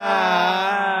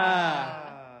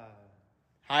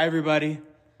Hi, everybody.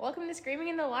 Welcome to Screaming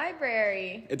in the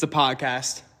Library. It's a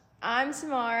podcast. I'm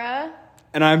Samara.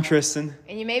 And I'm Tristan.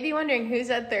 And you may be wondering who's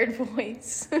that third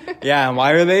voice. Yeah, and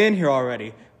why are they in here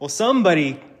already? Well,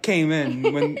 somebody came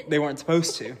in when they weren't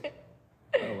supposed to.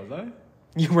 Oh, was I?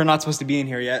 You were not supposed to be in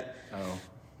here yet. Oh.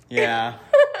 Yeah.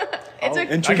 It's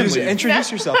okay. Introduce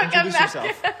yourself. Come Introduce back.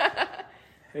 yourself.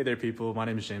 Hey there, people. My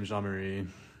name is James Jean-Marie.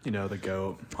 You know, the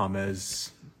GOAT,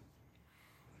 James.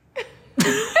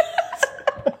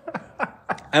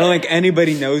 I don't think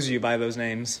anybody knows you by those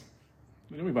names.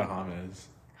 What do you mean by James?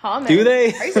 Hummus. Do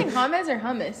they? Are you saying hummus or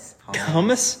hummus?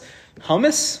 Hummus?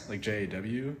 Hummus? Like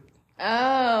J-A-W?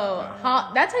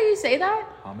 Oh, that's how you say that?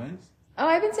 James? Oh,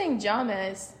 I've been saying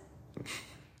james.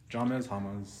 James,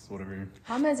 Hamas, whatever.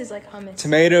 Hummus is like hummus.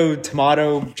 Tomato,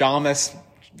 jamas,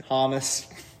 hummus.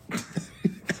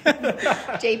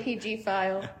 JPG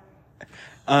file.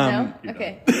 No?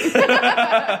 Okay.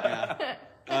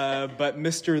 But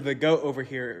Mr. the Goat over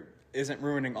here isn't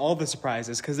ruining all the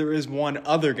surprises because there is one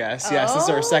other guest. Yes, this is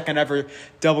our second ever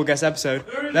double guest episode.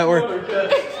 That we're.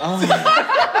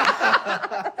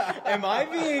 Am I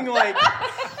being like?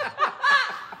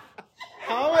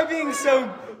 How am I being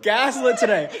so gaslit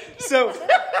today? So.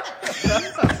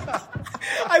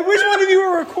 I wish one of you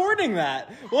were recording that.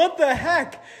 What the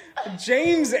heck?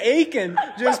 James Akin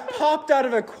just popped out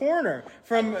of a corner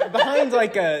from behind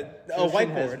like a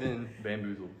whiteboard. Has been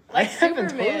bamboozled. I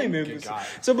haven't totally moved Good this. God.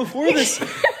 So before this,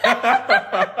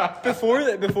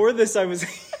 before this, I was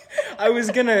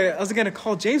gonna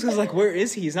call James. I was like, where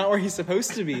is he? He's not where he's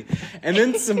supposed to be. And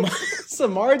then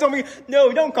Samara told me,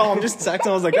 no, don't call him. Just text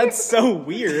him. I was like, that's so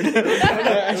weird.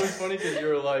 It was funny because you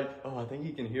were like, oh, I think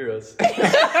he can hear us. The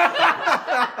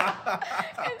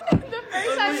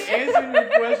first time Answering your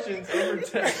questions over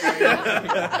text.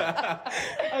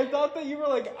 I thought that you were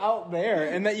like out there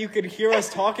and that you could hear us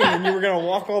talking and you were gonna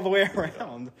walk all the way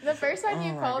around. The first time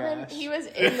you my called him, gosh. he was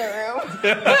in the room.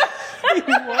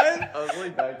 What? I was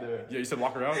like back there. Yeah, you said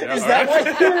walk around? Yeah, Is all that right.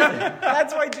 why?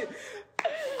 That's why.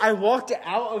 I walked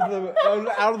out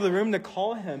of the room to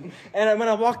call him, and when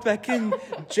I walked back in,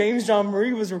 James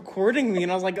Jean-Marie was recording me,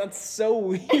 and I was like, "That's so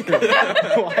weird.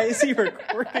 Why is he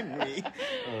recording me?"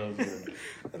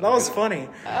 That was funny.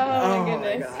 Oh, my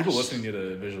goodness. People listening get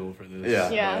a visual for this. Yeah.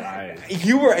 Yeah. But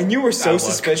You were so luck.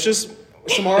 suspicious,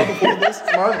 Samara, before this.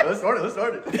 Let's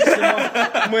start it.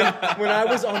 When I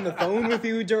was on the phone with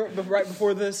you right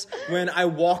before this, when I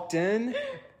walked in,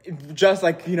 just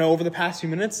like, over the past few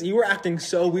minutes, you were acting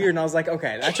so weird, and I was like,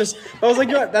 okay, I was like,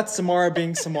 you know what, that's Samara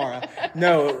being Samara.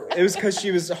 No, it was because she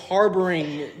was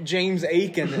harboring James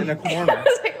Akin in a corner. I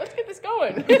was like, let's get this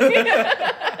going.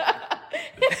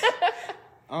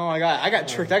 Oh my god, I got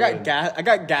tricked. I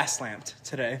got gas lamped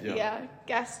today. Yeah,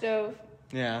 gas stove.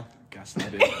 Yeah.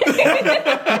 Gaslighting.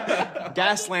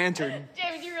 Gas lantern.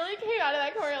 James, you really came out of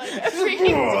that corner like that.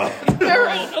 Freaking.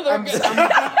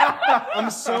 I'm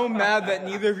so mad that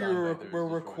neither of you were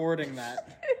recording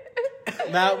that.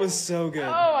 That was so good.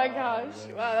 Oh my gosh.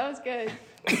 Wow, that was good.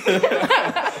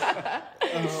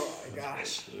 Oh my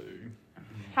gosh.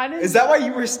 Is that why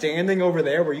you were standing over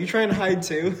there? Were you trying to hide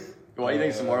too? Why do you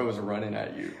think Samara was running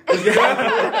at you?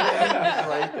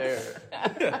 Right there.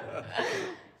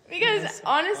 Because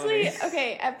honestly,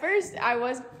 okay, at first I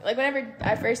was like, whenever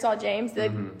I first saw James, the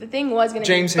thing was gonna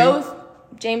James be who? both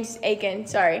James Akin.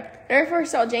 Sorry, when I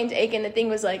first saw James Akin, the thing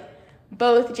was like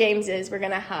both Jameses were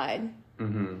gonna hide.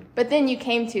 Mm-hmm. But then you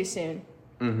came too soon.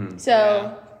 Mm-hmm.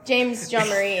 So James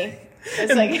Jean-Marie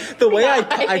was like The way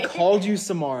I called you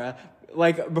Samara,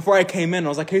 like before I came in, I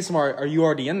was like, "Hey Samara, are you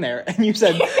already in there?" And you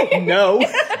said no.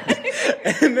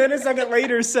 And then a second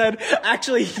later said,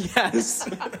 "Actually, yes."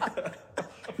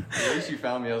 At least she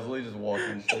found me. I was literally just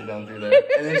walking straight down through there.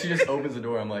 And then she just opens the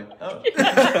door. I'm like, oh.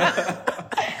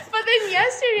 But then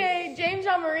yesterday, James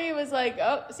Jean-Marie was like,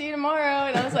 "Oh, see you tomorrow,"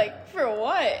 and I was like, "For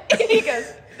what?" And he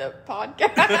goes, "The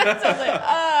podcast." So I was like, "Oh,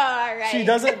 all right." She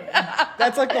doesn't.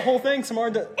 That's like the whole thing,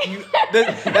 Samara.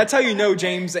 That's how you know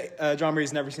James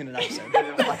Jean-Marie's never seen an episode.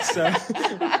 So,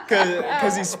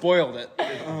 because he spoiled it.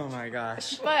 Oh my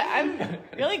gosh. But I'm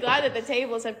really glad that the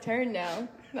tables have turned now.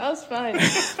 That was fun.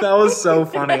 That was so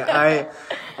funny. I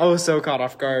was so caught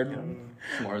off guard.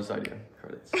 Samara's idea.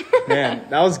 Credits. Man,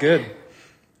 that was good.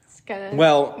 It's kind of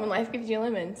Well- when life gives you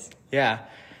lemons. Yeah.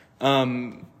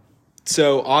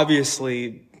 So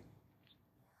obviously,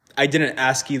 I didn't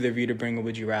ask either of you to bring a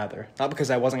Would You Rather. Not because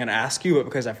I wasn't going to ask you, but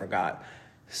because I forgot.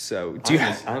 So, do you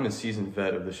have... I'm a seasoned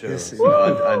vet of the show. Yes.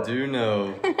 So I do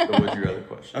know the would you rather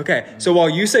question. Okay, so while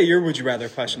you say your Would You Rather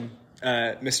question,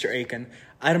 Mr. Akin,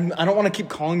 I don't want to keep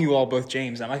calling you all both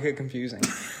James. That might get confusing.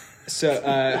 So,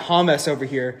 Hummus over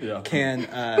here Yeah. can...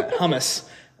 Hummus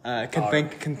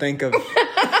can think of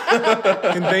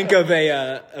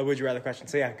a would you rather question.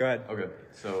 So yeah, go ahead. Okay,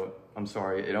 so I'm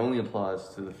sorry. It only applies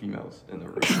to the females in the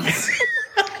room.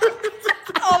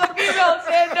 All the females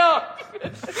stand up.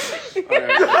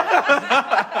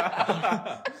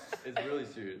 It's really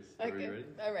serious. Are you Okay, ready?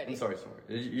 I'm ready. I'm sorry.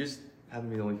 You just happen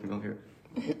to be the only female here.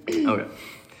 Okay.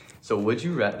 So would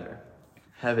you rather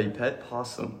have a pet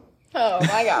possum Oh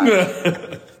my god.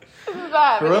 This is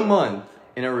bad. for a month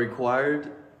and are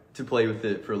required to play with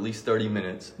it for at least 30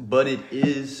 minutes, but it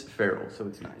is feral, so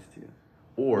it's nice to you?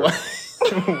 Or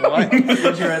What?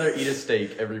 would you rather eat a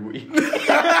steak every week?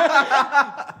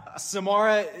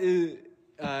 Samara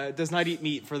does not eat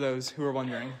meat, for those who are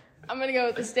wondering. I'm gonna go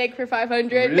with the steak for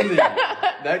 500. Really?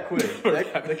 That quick?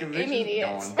 That conviction? Immediate.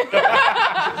 Gone.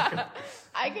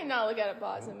 I cannot look at a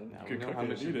possum. Now we Could know cook how it,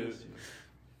 much eat it it. is.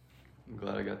 I'm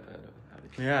glad I got that out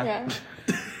of here. Yeah. Yeah.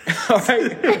 All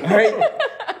right.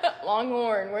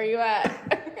 Longhorn, where you at?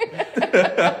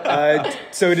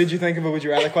 So did you think of a would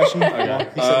you rather question? Yeah,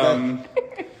 you said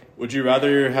that. Would you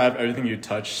rather have everything you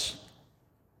touch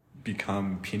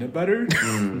become peanut butter?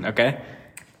 Okay.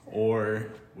 Or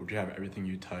would you have everything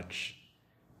you touch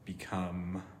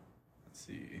become, let's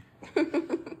see,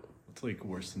 what's like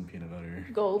worse than peanut butter?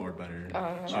 Gold. Or butter?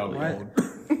 Oh, What?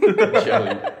 gold.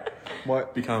 Jelly.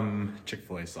 What? Become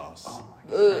Chick-fil-A sauce.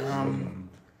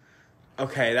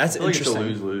 Okay, that's I feel like it's a interesting.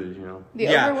 lose-lose, you know? The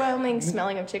Yeah. overwhelming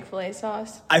smelling of Chick-fil-A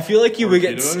sauce. I feel like you Or would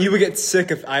peanut butter? get sick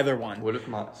of either one. What if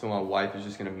my wife is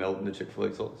just gonna melt in the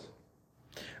Chick-fil-A sauce?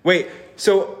 Wait,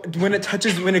 so when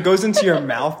it goes into your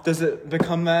mouth, does it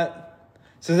become that?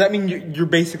 So does that mean you're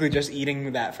basically just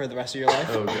eating that for the rest of your life?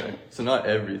 Okay. So not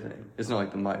everything. It's not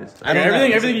like the Midas touch. I don't know.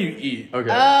 Everything you eat. Okay.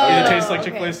 Oh. Either tastes like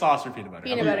okay. Chick-fil-A sauce or peanut butter.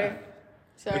 Peanut butter.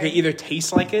 Sorry. Okay, either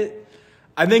tastes like it.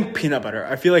 I think peanut butter.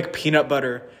 I feel like peanut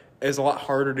butter is a lot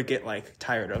harder to get like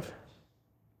tired of.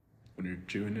 When you're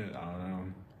chewing it, I don't know.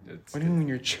 It's What do you mean when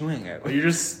you're chewing it? you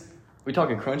just We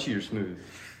talking crunchy or smooth?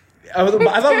 I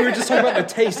thought we were just talking about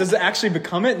the taste. Does it actually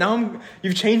become it? Now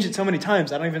you've changed it so many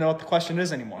times. I don't even know what the question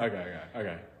is anymore.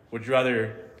 okay. Would you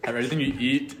rather have everything you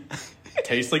eat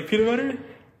taste like peanut butter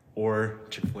or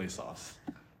Chick-fil-A sauce?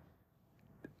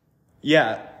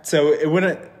 Yeah. So it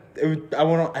wouldn't.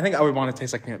 I think I would want to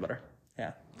taste like peanut butter.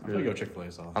 Yeah. I'm gonna go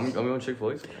Chick-fil-A sauce. I'm going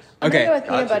Chick-fil-A sauce. I'm Okay. gonna go with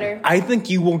peanut Gotcha. butter. I think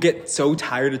you will get so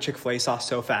tired of Chick-fil-A sauce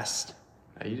so fast.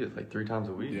 I eat it like 3 times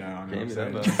a week. Yeah, I know Can't what be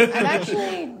I'm that saying. bad. I've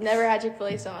actually never had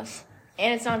Chick-fil-A sauce.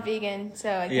 And it's not vegan, so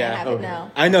I can't Yeah. have Okay. it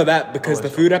now. I know that because Oh, the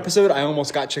that's food right. episode, I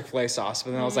almost got Chick-fil-A sauce,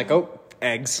 but then I was like, oh,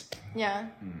 eggs. Yeah.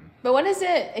 But what is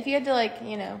it? If you had to, like,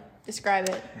 describe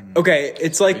it. Okay,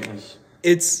 it's like Because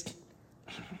it's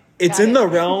Got in it. the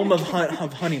realm of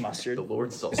honey mustard. the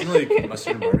Lord's sauce. Isn't it like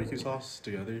mustard and barbecue sauce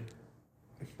together?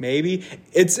 Maybe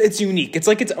it's unique. It's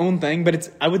like its own thing, but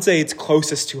I would say it's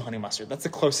closest to honey mustard. That's the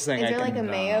closest thing Is I there, can. like, a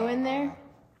mayo in there?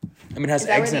 I mean, it has Is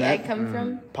that where eggs the in egg it, come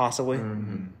from? possibly.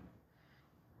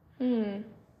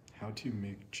 How do you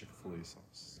make Chick-fil-A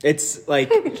sauce? It's like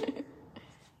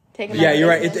Take 'em yeah, out of you're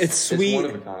right. business. It's sweet. It's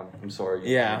one of a kind. I'm sorry.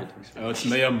 Yeah. Oh, it's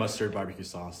mayo, mustard, barbecue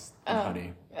sauce, and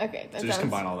honey. Okay, that So just sounds,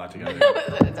 combine all that together.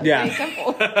 that sounds Yeah. pretty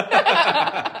simple.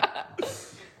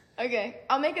 Okay,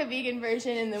 I'll make a vegan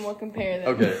version and then we'll compare them.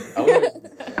 Okay.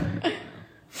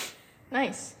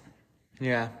 Nice.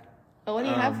 Yeah. Well, what do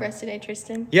you have for us today,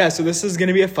 Tristan? Yeah, so this is going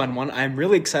to be a fun one. I'm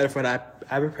really excited for what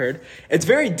I prepared. It's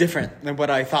very different than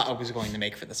what I thought I was going to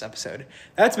make for this episode.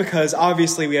 That's because,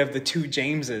 obviously, we have the 2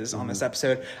 Jameses on this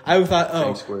episode. I thought,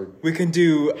 Thanks, squared. we can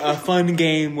do a fun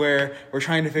game where we're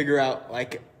trying to figure out,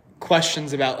 like,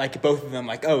 questions about, like, both of them.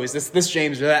 Like, oh, is this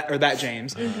James or that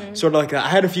James? Sort of like that. I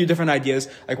had a few different ideas.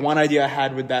 Like, one idea I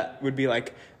had would be,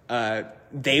 like,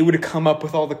 they would come up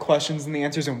with all the questions and the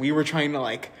answers, and we were trying to,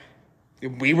 like...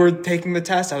 We were taking the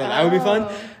test. I thought that would be fun.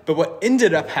 Oh. But what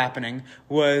ended up happening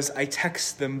was I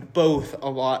texted them both a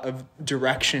lot of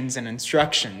directions and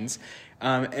instructions,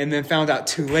 and then found out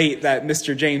too late that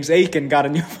Mr. James Akin got a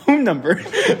new phone number. Do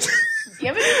you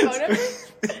have a new phone number?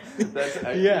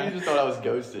 Yeah. You just thought I was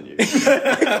ghosting you.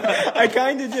 I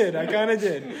kind of did.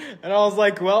 And I was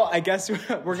like, well, I guess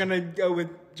we're going to go with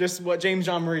just what James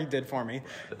Jean Marie did for me.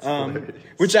 hilarious.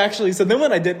 Which actually, so then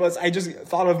what I did was I just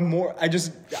thought of more.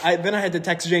 Then I had to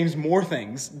text James more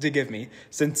things to give me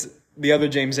since the other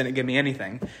James didn't give me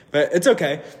anything. But it's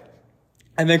okay.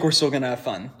 I think we're still going to have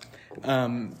fun.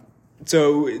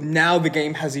 So now the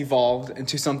game has evolved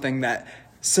into something that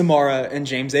Samara and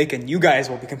James Akin, you guys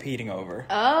will be competing over.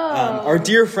 Oh. Our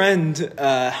dear friend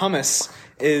Hummus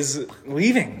is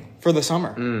leaving for the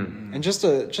summer in just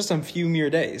a few mere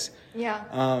days. Yeah.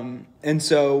 And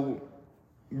so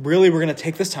really we're going to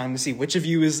take this time to see which of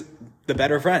you is the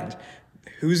better friend.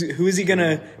 who is he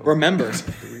gonna remember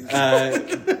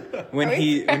when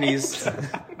he's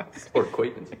Or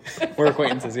acquaintances. or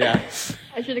acquaintances? Yeah,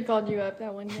 I should have called you up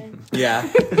that one day.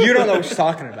 yeah. You don't know what she's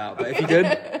talking about, but if you did,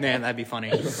 man, that'd be funny.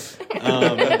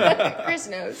 Chris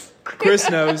knows. Chris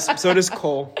knows. So does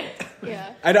Cole.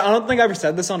 Yeah. I don't think I ever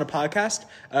said this on a podcast.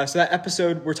 So that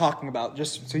episode we're talking about,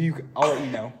 just so I'll let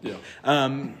you know.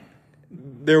 Yeah.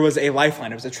 There was a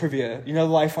lifeline. It was a trivia. You know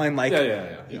the lifeline, like,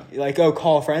 Yeah. like, oh,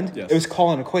 call a friend? Yes. It was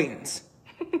call an acquaintance.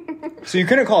 So you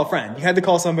couldn't call a friend. You had to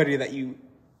call somebody that you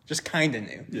just kind of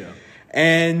knew. Yeah.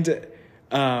 And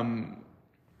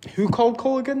who called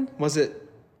Cole again? Was it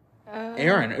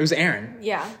Aaron? It was Aaron.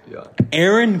 Yeah. Yeah.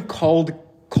 Aaron called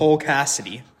Cole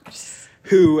Cassidy,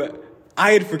 who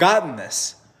I had forgotten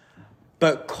this,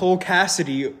 but Cole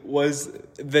Cassidy was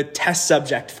the test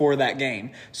subject for that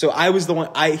game. So I was the one.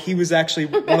 He was actually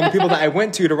one of the people that I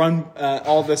went to run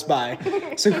all this by.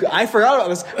 So I forgot about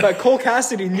this, but Cole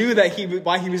Cassidy knew that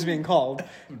why he was being called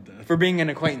for being an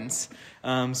acquaintance.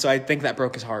 So I think that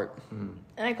broke his heart. And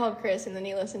I called Chris, and then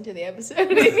he listened to the episode,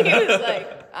 and he was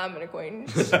like, I'm an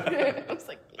acquaintance. I was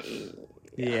like,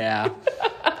 Yeah.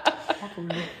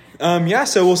 Yeah,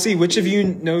 so we'll see which of you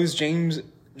knows James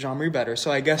Jean-Marie better.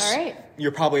 So I guess All right.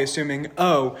 you're probably assuming,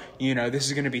 this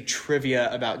is going to be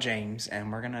trivia about James,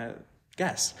 and we're going to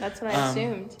guess. That's what I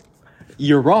assumed.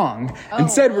 You're wrong. Oh,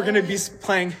 Instead, we're going to what? be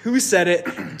playing Who Said It,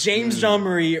 James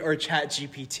Jean-Marie or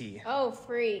ChatGPT. Oh,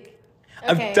 freak.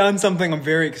 Okay. I've done something I'm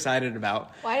very excited about.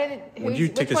 Why did it? Would you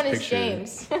take which this one picture?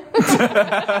 is James?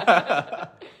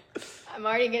 I'm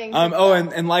already getting.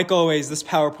 And like always, this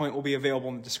PowerPoint will be available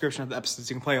in the description of the episode, so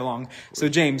you can play along. So,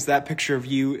 James, that picture of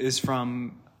you is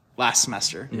from last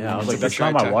semester. Yeah, I was It's a like, that's picture not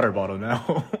I my took. water bottle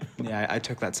now. Yeah, I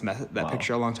took that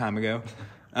picture a long time ago.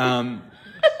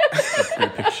 That's a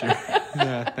great picture.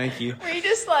 Yeah, thank you. Were you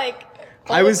just like?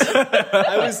 I was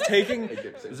taking.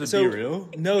 Is it So Be Real?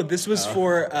 no, this was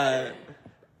for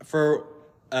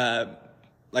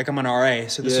like I'm an RA,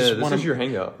 so this is one of your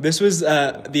hangout. This was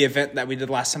the event that we did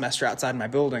last semester outside my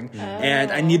building,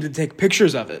 and I needed to take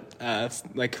pictures of it.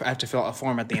 Like I have to fill out a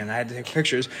form at the end. I had to take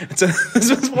pictures, and so this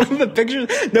was one of the pictures.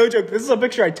 No joke, this is a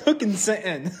picture I took and sent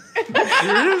in.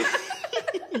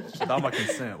 Without my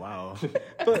consent, wow.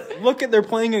 But look they're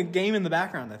playing a game in the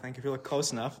background. I think if you look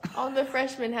close enough. All the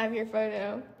freshmen have your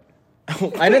photo.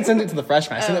 I didn't send it to the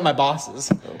freshmen. I sent it to my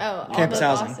bosses. Oh, all Campus the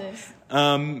housing.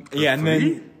 bosses. Yeah, and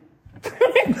then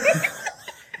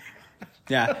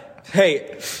yeah.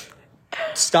 Hey,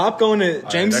 stop going to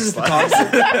James is a next slide.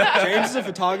 photographer. James is a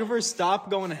photographer. Stop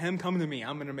going to him. Come to me.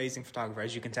 I'm an amazing photographer,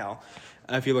 as you can tell.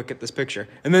 If you look at this picture,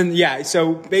 and then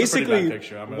so basically, bad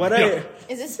picture. what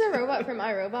Is this the robot from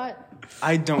iRobot?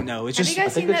 I don't know. It's Have just you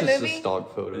guys seen that just movie? a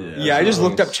stock photo. yeah. I just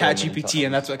looked up So many ChatGPT, times.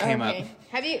 and that's what came up. Okay.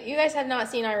 Have you guys have not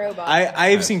seen iRobot?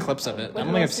 I've seen clips of it. I don't think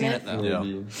Will I've seen Smith? it though.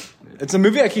 Yeah. It's a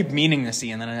movie I keep meaning to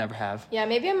see, and then I never have. Yeah,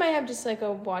 maybe I might have just like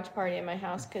a watch party at my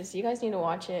house because you guys need to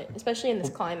watch it, especially in this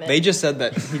climate. They just said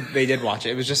that they did watch it.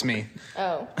 It was just me.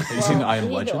 Oh. Have you seen I Am you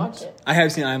need to Legend? watch it. I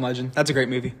have seen I Am Legend. That's a great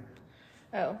movie.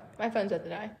 Oh, my phone's about to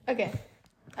die. Okay.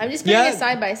 I'm just putting it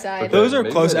side by side. Those are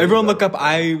Maybe close. that is Everyone about look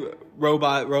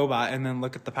up robot, and then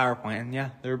look at the PowerPoint, and yeah,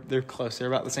 they're close. They're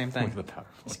about the same Look thing. at the power.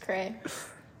 It's cray.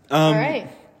 All right.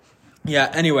 Yeah.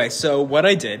 Anyway, so what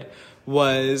I did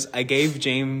was I gave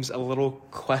James a little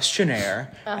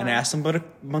questionnaire and I asked him about a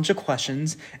bunch of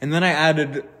questions, and then I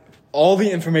added all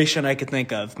the information I could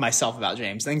think of myself about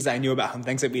James, things that I knew about him,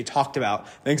 things that we had talked about,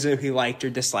 things that he liked or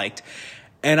disliked,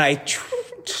 and I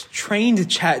trained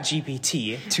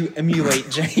ChatGPT to emulate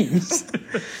James.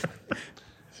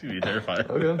 It's gonna be terrifying.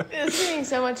 Okay. This is being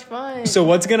so much fun. So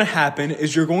what's going to happen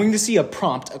is you're going to see a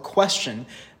prompt, a question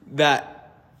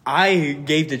that I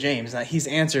gave to James that he's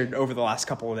answered over the last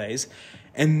couple of days.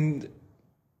 And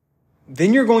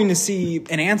then you're going to see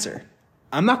an answer.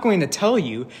 I'm not going to tell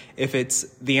you if it's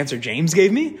the answer James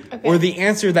gave me or the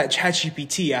answer that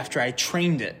ChatGPT after I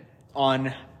trained it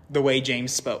on the way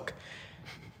James spoke.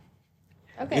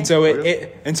 Okay. And so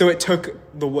it took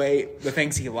the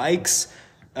things he likes,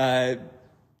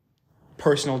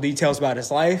 personal details about his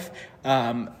life,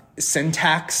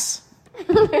 syntax,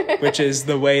 which is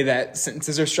the way that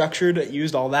sentences are structured. It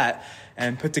used all that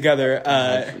and put together.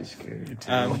 Actually scary.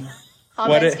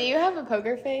 Comments, do you have a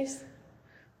poker face?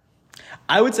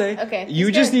 I would say you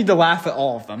that's just good. need to laugh at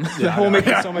all of them. That will make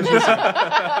it so much easier.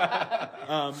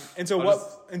 And so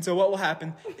what will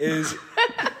happen is.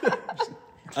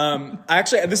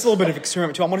 Actually, this is a little bit of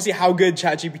experiment too. I want to see how good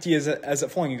ChatGPT is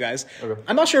at fooling you guys. Okay.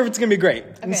 I'm not sure if it's going to be great.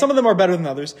 And Okay. some of them are better than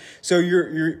others. So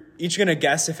you're each going to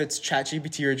guess if it's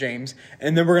ChatGPT or James,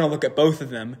 and then we're going to look at both of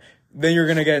them. Then you're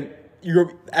going to get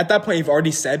you're at that point, you've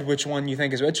already said which one you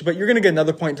think is which, but you're going to get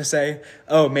another point to say,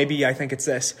 oh, maybe I think it's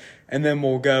this. And then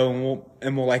we'll go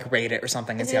and we'll like rate it or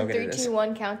something and see how good it is. 3, 2,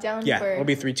 1 countdown? Yeah, it'll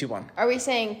be 3, 2, 1. Are we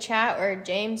saying chat or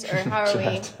James, or how are we?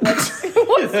 What's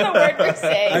the word we're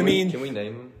saying? I mean, can we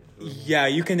name them? Yeah,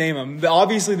 you can name them.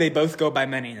 Obviously, they both go by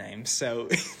many names, so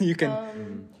you can.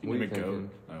 What do you Go.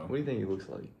 think? Oh. What do you think he looks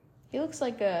like? He looks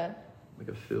like a... Like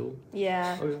a Phil?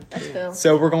 Yeah, Okay. that's Phil.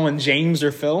 So we're going James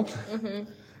or Phil?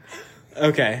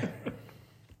 Okay.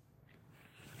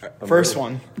 First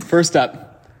one. First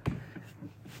up.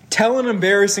 Tell an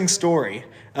embarrassing story.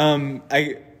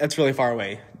 That's really far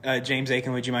away. James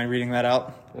Akin, would you mind reading that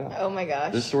out? Yeah. Oh my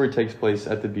gosh. This story takes place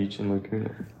at the beach in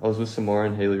Laguna. I was with Samara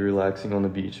and Haley relaxing on the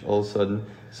beach. All of a sudden,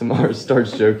 Samara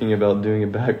starts joking about doing a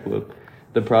backflip.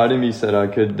 The pride in me said I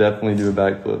could definitely do a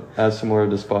backflip. Asked Samara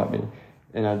to spot me.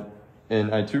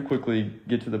 And I too quickly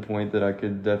get to the point that I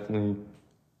could definitely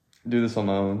do this on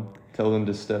my own. Tell them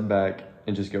to step back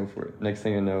and just go for it. Next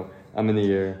thing I know, I'm in the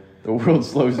air. The world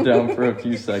slows down for a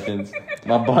few seconds.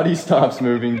 My body stops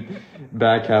moving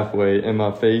back halfway, and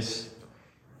my face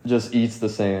just eats the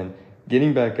sand.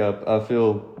 Getting back up, I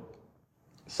feel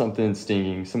something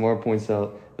stinging. Samara points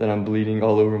out that I'm bleeding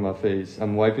all over my face.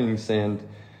 I'm wiping sand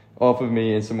off of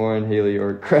me, and Samara and Haley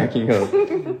are cracking up.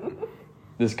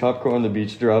 This cop car on the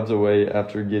beach drives away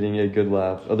after getting a good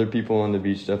laugh. Other people on the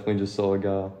beach definitely just saw a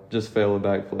guy just fail a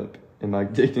backflip, and my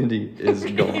dignity is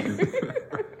gone.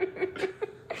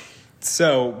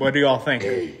 So, what do y'all think?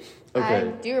 Okay. I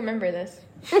do remember this.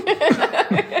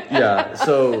 Yeah,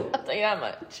 so I'll tell you that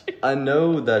much. I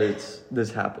know that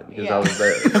this happened because Yeah. I was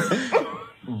there.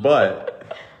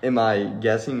 But am I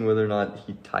guessing whether or not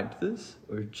he typed this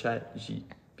or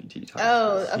ChatGPT typed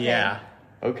Oh, this? okay. Yeah.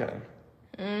 Okay.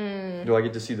 Do I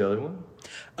get to see the other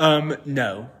one?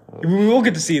 No. We will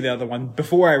get to see the other one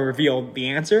before I reveal the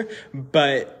answer,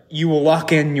 but you will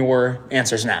lock in your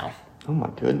answers now. Oh my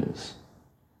goodness.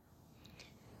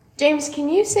 James, can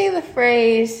you say the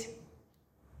phrase,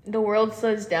 the world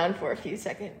slows down for a few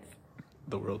seconds?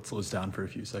 The world slows down for a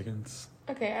few seconds.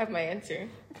 Okay, I have my answer.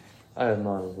 I have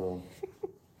mine as well.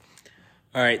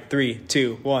 All right, 3,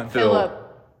 2, 1. Philip.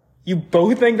 You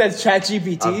both think that's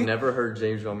ChatGPT? I've never heard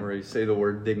James Jean-Marie say the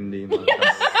word dignity in my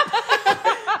life.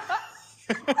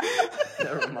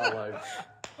 Never in my life.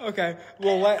 Okay.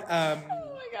 Well, Oh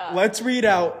my god. let's read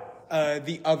out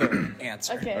the other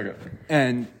answer. Okay.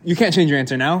 And you can't change your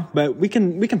answer now, but we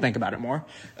can think about it more.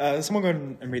 Someone go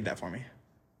ahead and read that for me.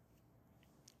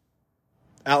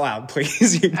 Out loud,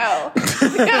 please. Oh.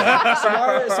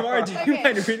 Samara, do you Okay.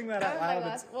 mind reading that I out have my loud?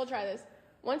 glass. We'll try this.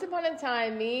 Once upon a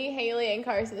time, me, Haley, and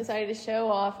Carson decided to show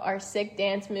off our sick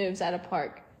dance moves at a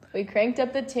park. We cranked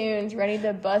up the tunes, ready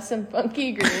to bust some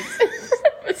funky grooves.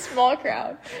 A small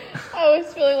crowd. I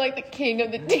was feeling like the king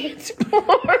of the dance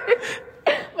floor.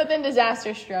 But then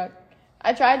disaster struck.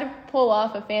 I tried to pull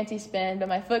off a fancy spin, but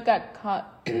my foot got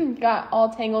caught, got all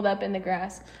tangled up in the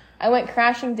grass. I went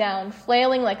crashing down,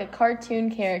 flailing like a cartoon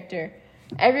character.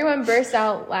 Everyone burst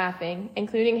out laughing,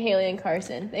 including Haley and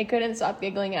Carson. They couldn't stop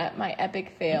giggling at my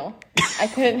epic fail. I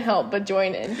couldn't help but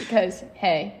join in because,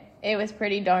 hey, it was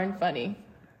pretty darn funny.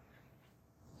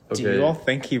 Do you all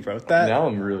think he wrote that? Now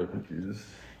I'm really confused.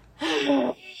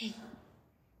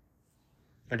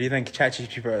 Or do you think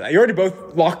ChatGPT wrote that? You already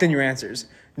both locked in your answers.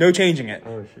 No changing it.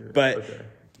 Oh, shit. But, okay.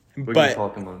 We but can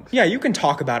talk amongst. yeah, you can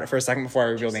talk about it for a second before I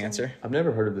reveal the answer. I've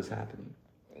never heard of this happening.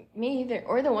 Me either.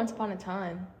 Or the Once Upon a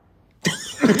Time.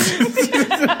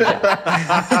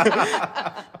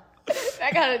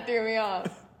 That kind of threw me off.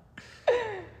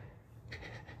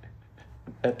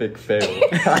 Epic fail.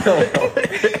 I don't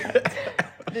know.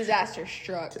 Disaster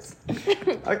struck. I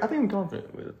think I'm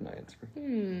confident with my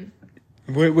answer.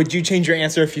 Would you change your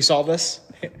answer if you saw this?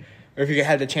 Or if you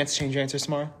had the chance to change your answer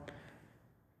tomorrow?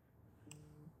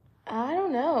 I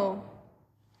don't know.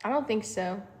 I don't think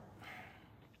so.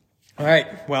 All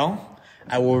right, well,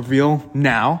 I will reveal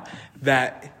now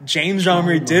that James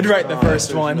Jean-Marie did write the first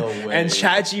there's one, no way. and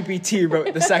ChatGPT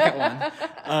wrote the second one.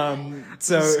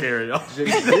 So Scary, y'all.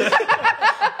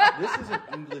 This is an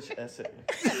English essay.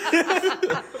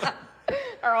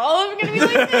 Are all of them going to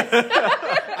be like this?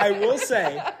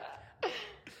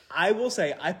 I will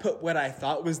say I put what I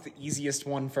thought was the easiest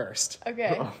one first.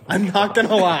 Okay. I'm not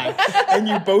gonna lie, and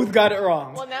you both got it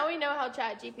wrong. Well, now we know how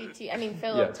Philip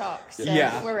Yes. talks. So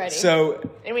Yeah, we're ready. So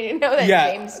and we didn't know that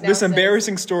yeah, James now this says-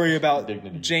 embarrassing story about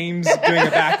Dignity. James doing a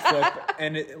backflip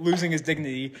and losing his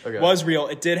dignity Okay. was real.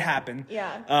 It did happen.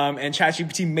 Yeah. And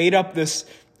ChatGPT made up this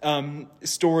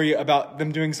story about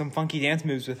them doing some funky dance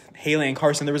moves with Haley and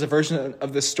Carson. There was a version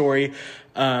of this story.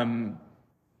 Oh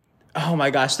my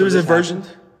gosh, there was a this version.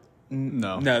 happened?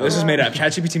 No. No, this is made up.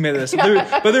 ChatGPT made this.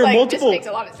 But there are Like, multiple. this makes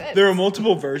a lot of sense. There are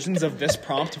multiple versions of this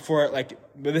prompt for like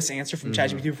this answer from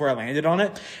ChatGPT before I landed on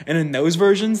it. And in those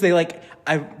versions, they like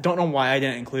I don't know why I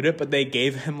didn't include it, but they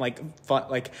gave him like fun,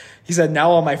 like he said. Now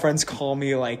all my friends call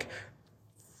me like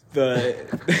the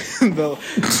the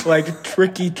like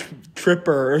tricky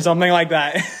tripper or something like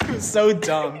that. It was so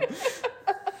dumb.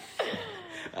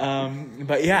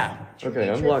 But yeah. Okay,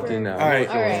 I'm locked in now. All right.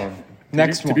 All right.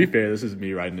 Next To one. be fair, this is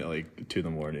me writing it like 2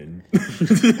 a.m.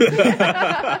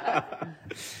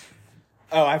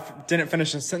 Oh, I didn't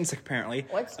finish the sentence apparently.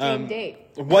 What's dream date?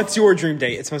 What's your dream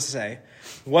date? It's supposed to say.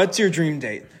 What's your dream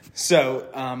date? So,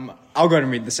 I'll go ahead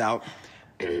and read this out.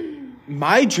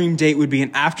 My dream date would be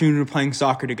an afternoon of playing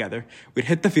soccer together. We'd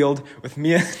hit the field with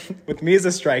me as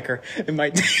a striker, and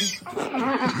my.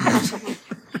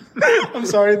 I'm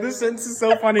sorry, this sentence is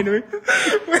so funny to me.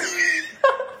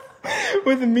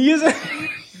 With me as a.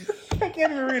 I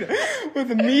can't even read it. With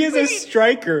me as a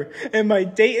striker and my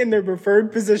date in their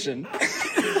preferred position.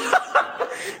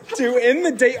 To end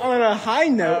the date on a high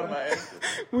note,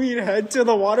 we'd head to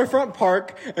the waterfront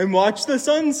park and watch the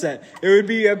sunset. It would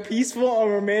be a peaceful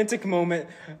and romantic moment,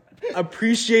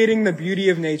 appreciating the beauty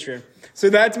of nature. So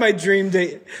that's my dream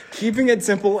date. Keeping it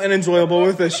simple and enjoyable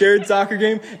with a shared soccer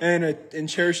game and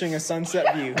cherishing a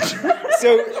sunset view.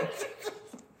 So,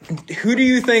 who do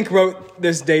you think wrote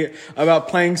this date about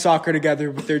playing soccer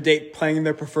together with their date playing in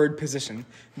their preferred position?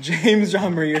 James,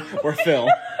 John Marie, or Phil?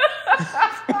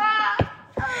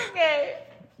 Okay.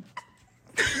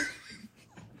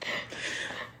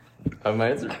 I have my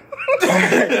answer.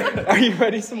 Are you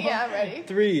ready, Samara? Yeah, I'm ready.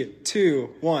 3, 2,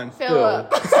 1.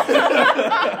 Philip.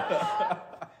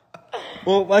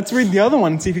 Well, let's read the other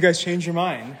one and see if you guys change your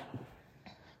mind.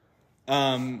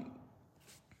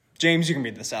 James, you can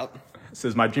read this out. It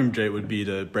says, my dream date would be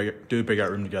to do a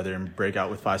breakout room together and break out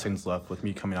with 5 seconds left with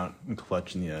me coming out in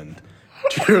clutch in the end.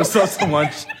 Treat ourselves to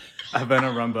lunch, have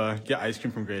Rumba, get ice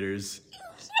cream from Graders,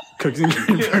 cookies and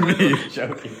cream for me,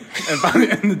 and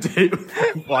finally end the date with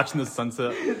watching the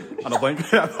sunset on a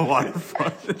blanket at the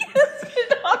waterfront. This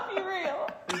could not be real.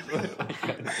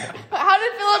 How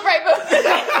did Philip write both of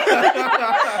them?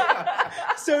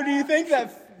 So do you think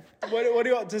that, what do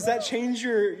you, does that change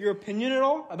your opinion at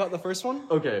all about the first one?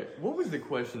 Okay, what was the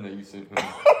question that you sent me?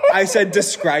 I said,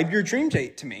 describe your dream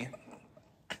date to me.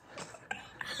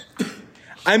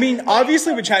 I mean,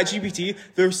 obviously with ChatGPT,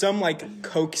 there's some like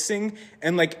coaxing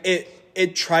and like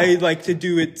it tried like to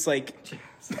do its like,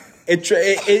 it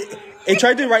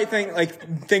tried to write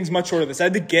things much shorter than this. I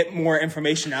had to get more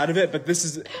information out of it, but this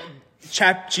is,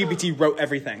 ChatGPT wrote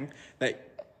everything that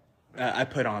I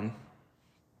put on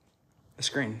the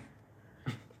screen.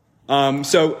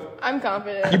 So I'm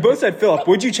confident. you both said Philip.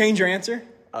 Would you change your answer?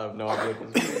 I have no idea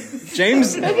what this is.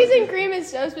 James? Cookies and cream is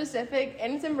so specific,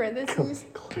 and it's in parentheses.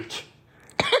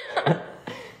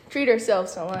 Treat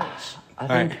ourselves to lunch. I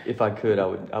think Alright. if I could, I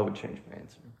would change my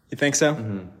answer. You think so?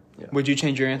 Yeah. Would you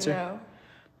change your answer? No.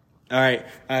 All right,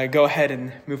 go ahead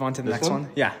and move on to the This next one?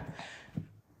 one. Yeah.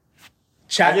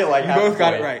 Chat, I get like you half both a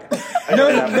got it point. right. No,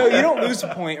 you don't lose a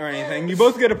point or anything. You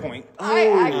both get a point. I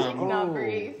actually cannot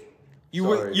breathe.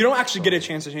 You don't actually get a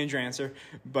chance to change your answer.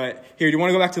 But here, do you want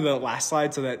to go back to the last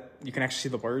slide so that you can actually see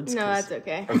the words? No, 'Cause- that's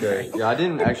okay. Okay, yeah, I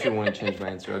didn't actually want to change my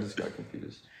answer. I just got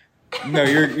confused. No,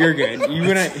 you're good. You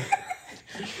gonna?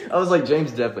 I was like,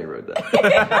 James definitely wrote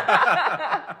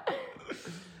that.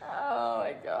 Oh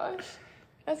my gosh.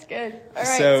 That's good. All right,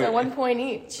 So- so 1 point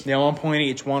each. Yeah, 1 point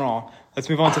each, 1 all. Let's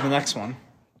move on to the next one.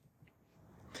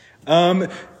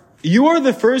 You are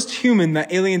the first human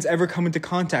that aliens ever come into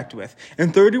contact with.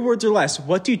 In 30 words or less,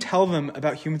 what do you tell them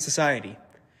about human society?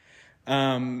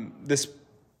 This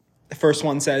first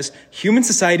one says, human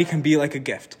society can be like a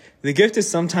gift. The gift is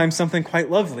sometimes something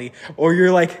quite lovely, or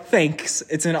you're like, thanks,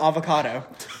 it's an avocado.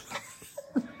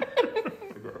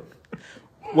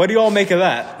 What do you all make of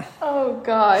that? Oh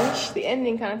gosh, the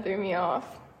ending kind of threw me off.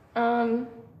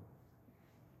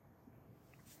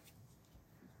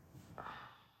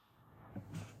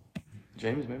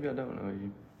 James, maybe I don't know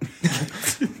you.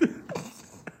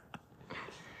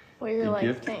 Well, you're The like,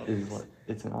 gift thanks. is like,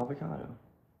 it's an avocado.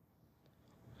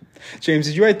 James,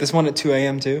 did you write this one at 2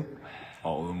 a.m. too?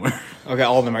 All of them were. Okay,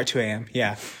 all of them are at 2 a.m.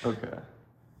 Yeah, Okay.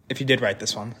 if you did write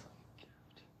this one.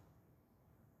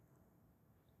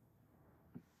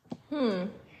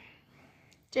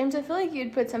 James, I feel like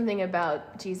you'd put something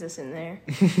about Jesus in there.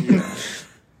 Yeah.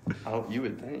 You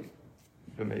would think.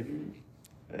 But maybe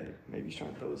he's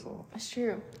trying to throw us off. That's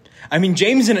true. I mean,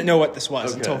 James didn't know what this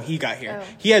was Okay. until he got here. Oh.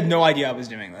 He had no idea I was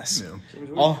doing this. No. James,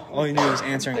 All he knew was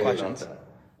answering what do you think questions. about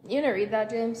You gonna read that,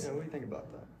 that? James? Yeah, what do you think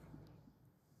about that?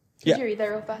 Could you read that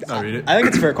real fast? I'll read it. I think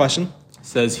it's a fair question. It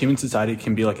says human society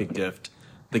can be like a gift.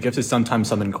 The gift is sometimes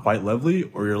something quite lovely,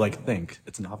 or you're like, think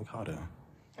it's an avocado.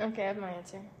 Okay, I have my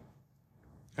answer.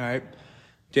 All right.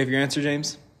 Do you have your answer,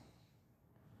 James?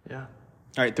 Yeah.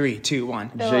 All right, 3, 2, 1.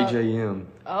 JJM.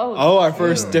 Oh, our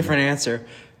first different answer.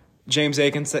 James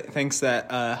Akin thinks that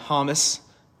Hamas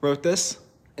wrote this,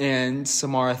 and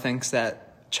Samara thinks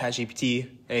that ChatGPT,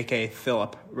 aka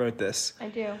Philip, wrote this. I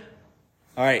do.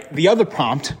 All right, the other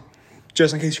prompt,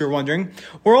 just in case you were wondering,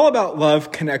 we're all about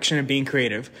love, connection, and being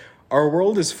creative. Our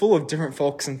world is full of different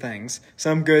folks and things,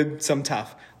 some good, some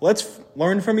tough. Let's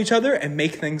learn from each other and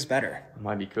make things better. I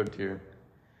might be cooked here.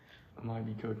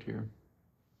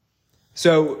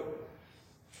 So,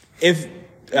 if...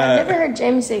 I've never heard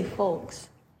James say folks.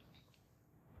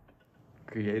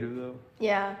 Creative, though?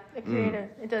 Yeah, the creator.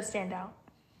 It does stand out.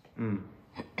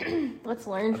 Let's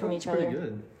learn from each other. Pretty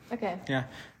good. Okay. Yeah.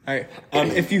 All right.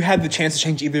 If you had the chance to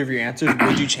change either of your answers,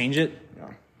 would you change it?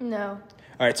 No.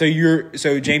 All right.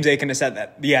 So James Akin has said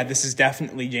that. Yeah, this is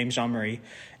definitely James Jean-Marie,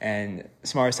 and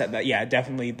Samara said that. Yeah,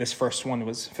 definitely this first one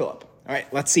was Philip. All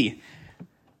right. Let's see.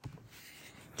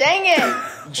 Dang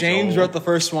it! James wrote the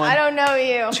first one. I don't know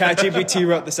you. ChatGPT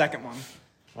wrote the second one.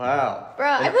 Wow. Bro,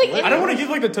 I feel like I don't want to give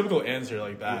like the typical answer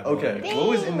like that. Okay, Dang. what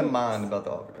was in the mind about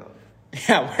the avocado?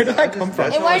 Yeah. Where did that come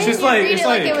from? And why It's didn't just you like- read it's it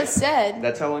like it like- was said?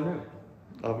 That's how I knew.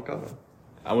 Avocado.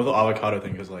 I'm with the avocado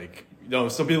thing because like,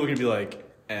 some people can be like,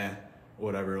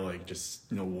 whatever, like just,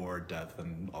 war, death,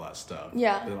 and all that stuff.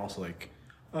 Yeah. But then also like,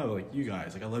 oh, like you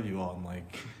guys, like I love you all, and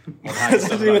like, all kinds of Has to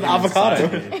stuff do with about human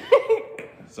avocado. society.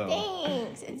 So,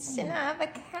 Thanks, it's an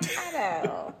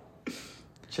avocado.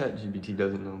 ChatGPT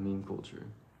doesn't know meme culture.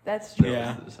 That's true.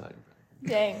 Yeah. That's the deciding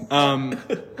Dang.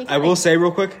 factor. I will say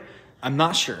real quick, I'm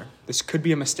not sure. This could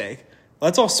be a mistake.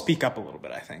 Let's all speak up a little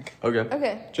bit, I think, Okay.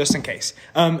 Okay. just in case.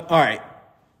 All right.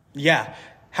 Yeah.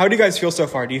 How do you guys feel so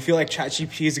far? Do you feel like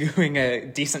ChatGPT is doing a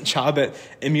decent job at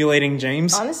emulating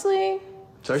James? Honestly,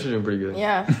 It's actually doing pretty good.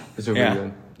 yeah. It's doing Yeah. pretty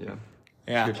good. Yeah.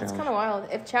 Yeah. Good It's challenge. kind of wild.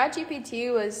 If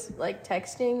ChatGPT was like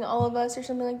texting all of us or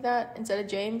something like that instead of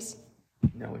James,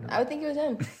 No, we don't. I would think it was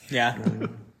him. Yeah.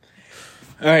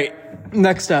 All right.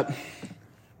 Next up.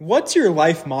 What's your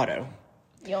life motto?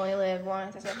 You only live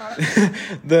once. That's what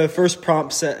The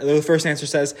first answer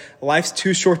says, life's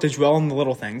too short to dwell on the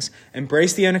little things.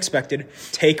 Embrace the unexpected,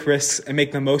 take risks, and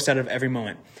make the most out of every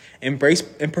moment. Embrace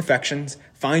imperfections,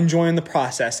 find joy in the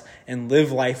process, and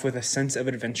live life with a sense of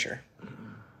adventure.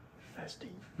 That's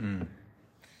deep.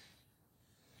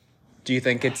 Do you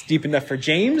think it's deep enough for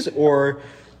James, or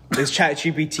is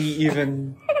ChatGPT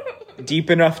even deep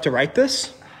enough to write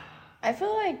this? I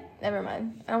feel like, never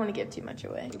mind. I don't want to give too much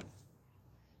away.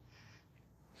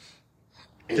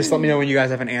 Just let me know when you guys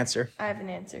have an answer. I have an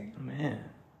answer. Man.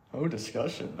 Oh,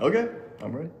 discussion. Okay.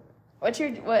 I'm ready.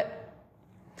 What?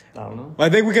 I don't know. Well, I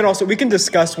think we can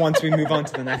discuss once we move on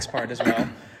to the next part as well.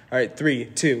 All right, 3,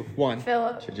 2, 1.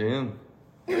 Philip? JJM.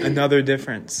 Another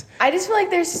difference. I just feel like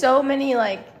there's so many,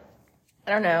 like,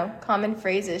 I don't know, common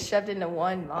phrases shoved into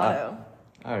one motto.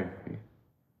 I agree.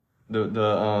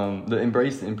 The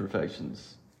embrace the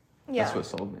imperfections. Yeah. That's what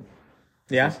sold me.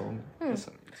 Yeah? That's what sold me. That's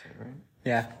something you say, right?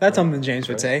 Yeah, that's something James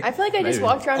would say. I feel like I just Maybe.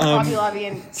 walked around Hobby Lobby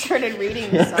and started reading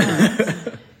the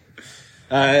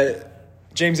songs.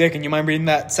 James Akin, you mind reading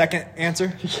that second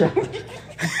answer?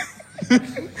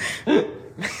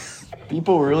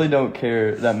 People really don't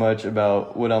care that much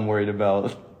about what I'm worried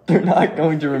about. They're not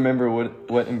going to remember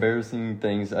what embarrassing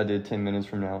things I did 10 minutes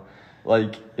from now.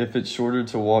 Like, if it's shorter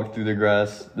to walk through the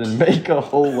grass, then make a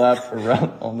whole lap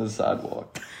around on the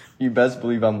sidewalk. You best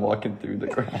believe I'm walking through the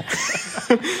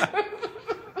grass.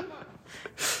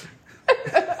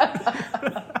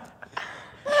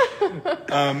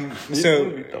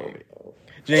 So,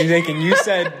 James Akin, you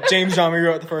said James Jean-Marie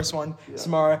wrote the first one. Yeah.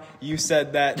 Samara, you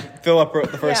said that Philip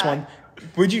wrote the first one.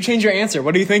 Would you change your answer?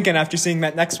 What are you thinking after seeing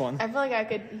that next one? I feel like I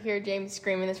could hear James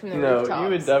screaming this from the rooftops. No, you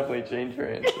would definitely change your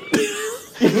answer.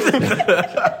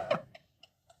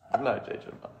 I'm not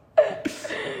changing mine.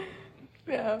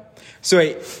 Yeah. So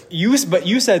wait, you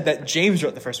said that James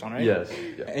wrote the first one, right? Yes.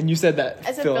 Yeah. And you said that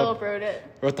I said Philip Philip wrote it.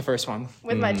 wrote the first one.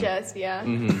 With my chest, yeah.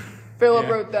 Philip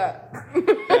wrote that.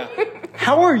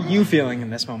 How are you feeling in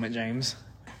this moment, James?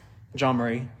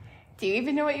 Jean-Marie? Do you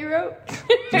even know what you wrote?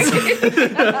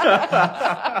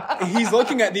 He's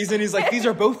looking at these and he's like, these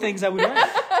are both things I would write.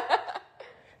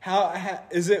 How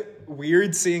is it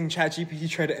weird seeing ChatGPT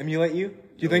try to emulate you? Do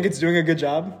you think it's doing a good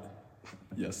job?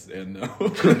 yes and no.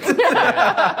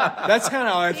 That's kind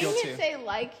of how I feel Didn't too. it say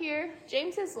like here?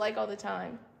 James says like all the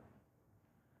time.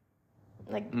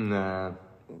 Like, Nah.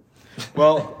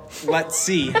 Well, let's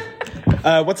see.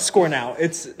 What's the score now?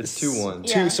 It's 2-1.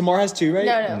 Yeah. Samara has 2, right?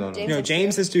 No. No.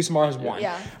 James has 2. Samara has 1.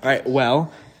 Yeah. All right.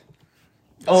 Well.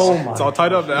 It's all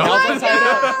tied up now.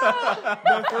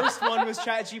 The first one was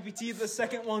ChatGPT. The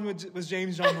second one was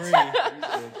James Jean Marie.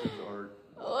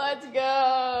 Let's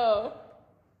go.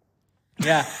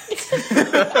 Yeah.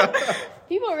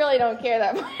 People really don't care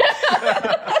that much.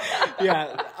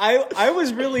 Yeah. I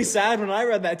was really sad when I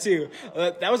read that too.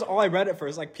 That was all I read at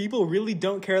first. Like, people really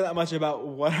don't care that much about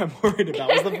what I'm worried about.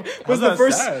 Was the that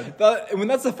first sad? when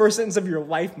that's the first sentence of your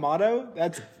life motto?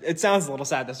 It sounds a little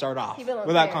sad to start off People don't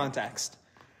without care. context.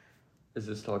 Is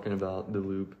this talking about the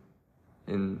loop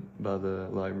by the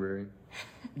library?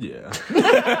 Yeah.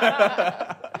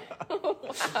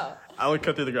 Wow. I would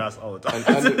cut through the grass all the time.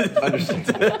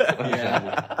 Understandable.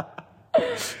 Yeah.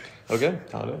 Okay,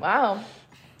 Tado. Wow.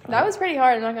 That was pretty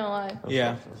hard, I'm not gonna lie.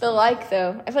 Yeah. The like,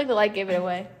 though. I feel like the like gave it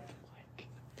away.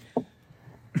 All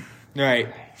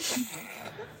right.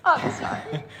 Oh, I'm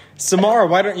sorry. Samara,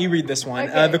 why don't you read this one?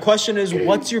 Okay. The question is,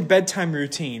 what's your bedtime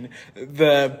routine?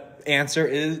 The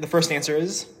first answer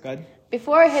is, go ahead.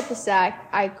 Before I hit the sack,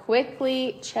 I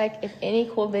quickly check if any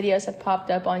cool videos have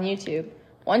popped up on YouTube.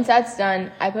 Once that's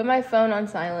done, I put my phone on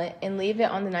silent and leave it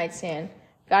on the nightstand.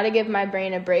 Gotta give my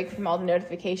brain a break from all the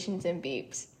notifications and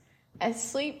beeps. As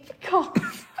sleep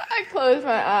calms, I close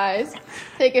my eyes,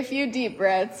 take a few deep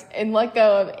breaths, and let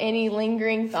go of any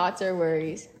lingering thoughts or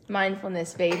worries.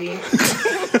 Mindfulness, baby.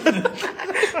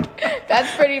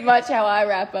 That's pretty much how I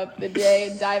wrap up the day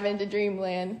and dive into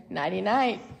dreamland.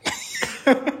 Nighty-night.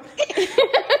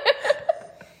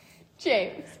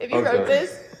 James, if you wrote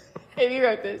this,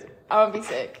 I'm gonna be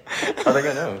sick. I think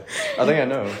I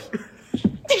know.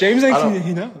 James thinks don't-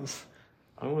 he knows.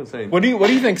 I don't want to say. What do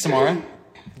you think, Samara?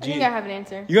 I think I have an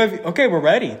answer. You have okay. We're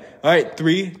ready. All right,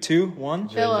 3, 2, 1.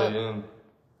 Philip. JJM.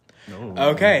 No.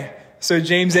 Okay. So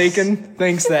James Akin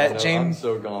thinks that No, I'm James.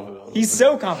 so confident. He's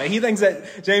so confident. He thinks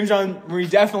that James Jean Marie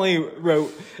definitely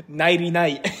wrote "nighty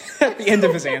night" at the end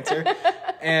of his answer,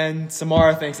 and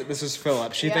Samara thinks that this was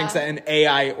Philip. She Yeah. thinks that an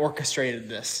AI orchestrated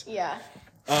this. Yeah.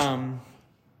 All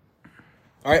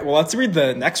right. Well, let's read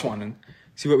the next one and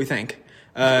see what we think.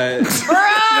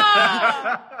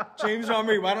 James Jean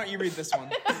Marie, why don't you read this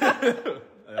one?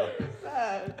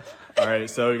 All right,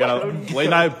 so we got a late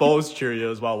night bowl of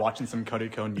Cheerios while watching some Cody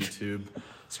Co on YouTube,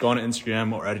 scrolling on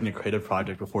Instagram, or editing a creative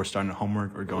project before starting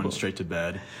homework or going straight to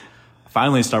bed.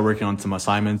 Finally, start working on some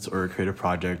assignments or a creative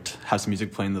project. Have some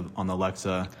music playing on the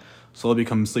Alexa. Slowly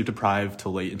become sleep deprived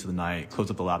till late into the night.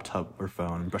 Close up the laptop or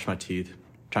phone. Brush my teeth.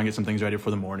 Try and get some things ready for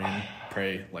the morning.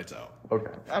 Pray. Lights out.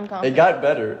 Okay. I'm confident. It got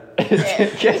better.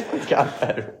 It got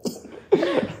better.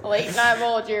 Late night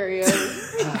bowl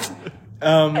Cheerios.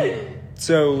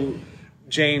 So,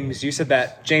 James, you said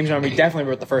that James Jean Marie definitely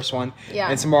wrote the first one. Yeah.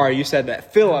 And Samara, you said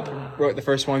that Philip wrote the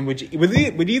first one. Would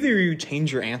either of you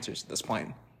change your answers at this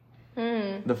point?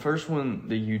 The first one,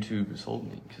 the YouTube sold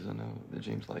me because I know that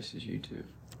James likes his YouTube.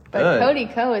 But Cody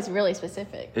Co is really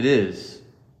specific. It is.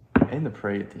 And the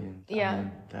pray at the end. Yeah. I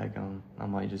mean, daggone, I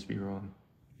might just be wrong.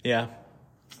 Yeah.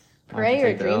 Pray Might or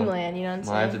have to take the L. dreamland, you know what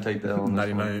I'm Might have saying? to take the L on this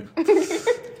Nighty one.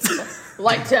 night.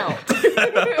 Lights out.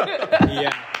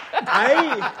 Yeah.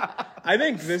 I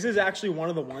think this is actually one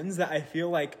of the ones that I feel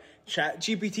like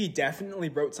ChatGPT definitely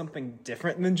wrote something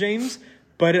different than James,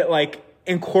 but it like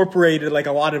incorporated like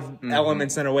a lot of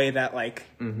elements in a way that like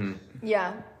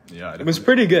Yeah. Yeah, it was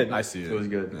pretty good. I see it. It was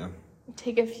good. Yeah.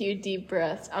 Take a few deep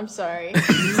breaths. I'm sorry.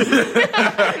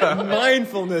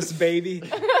 Mindfulness, baby.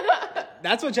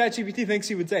 That's what ChatGPT thinks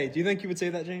he would say. Do you think he would say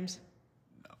that, James?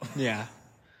 No. Yeah.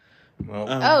 Well,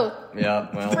 Oh. yeah,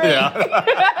 well. Great.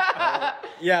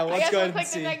 Yeah, well, I let's guess go we'll ahead and click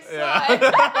the see. next slide.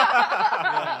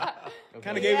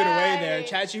 Kind of gave it away there. Yay.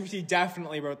 ChatGPT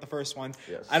definitely wrote the first one.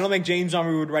 Yes. I don't think James Jean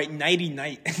Marie would write nighty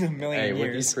night in a million Hey, with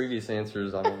years. these previous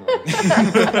answers, I don't know.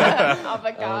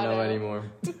 Avocado. I don't know anymore.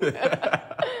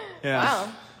 Yeah.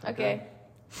 Wow. Okay.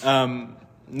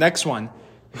 Next one.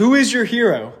 Who is your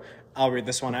hero? I'll read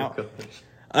this one out.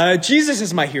 Jesus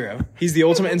is my hero. He's the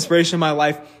ultimate inspiration of my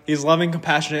life. He's loving,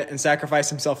 compassionate, and sacrificed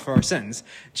himself for our sins.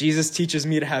 Jesus teaches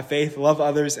me to have faith, love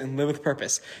others, and live with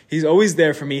purpose. He's always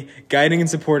there for me, guiding and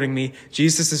supporting me.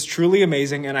 Jesus is truly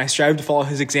amazing, and I strive to follow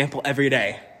his example every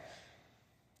day.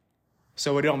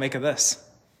 So what do y'all make of this?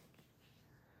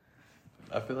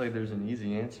 I feel like there's an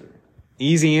easy answer.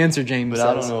 Easy answer, James But says.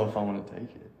 I don't know if I want to take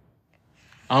it.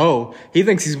 Oh, he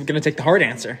thinks he's going to take the hard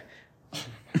answer.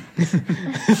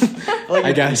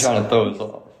 I guess. You're trying to throw us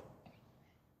off.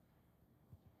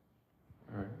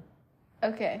 All right.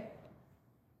 Okay.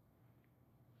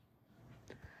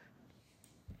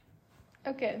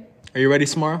 Okay. Are you ready,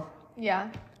 Samara? Yeah.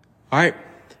 All right.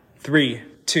 3,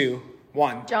 2,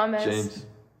 1. John Mez. James.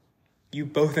 You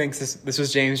both think this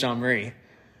was James John Murray.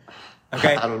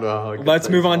 Okay. I don't know how I could Let's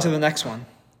say move on that. to the next one.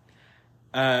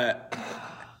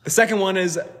 The second one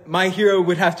is my hero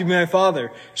would have to be my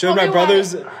father. Showed my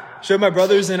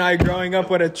brothers and I growing up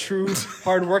what a true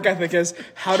hard work ethic is,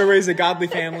 how to raise a godly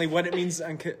family, what it means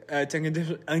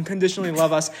to unconditionally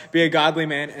love us, be a godly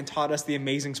man, and taught us the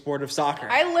amazing sport of soccer.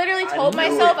 I literally told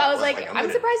myself, I was like,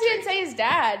 I'm surprised he didn't say his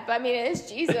dad, but I mean, it is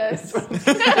Jesus.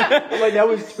 Like, that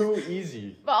was too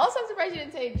easy. But also, I'm surprised you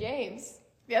didn't say James.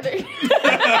 The other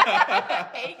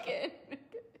Akin.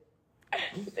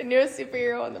 The newest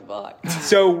superhero on the block.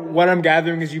 So what I'm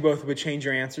gathering is you both would change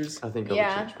your answers. I think I would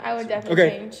Yeah, change my I would answer. definitely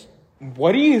Okay. change.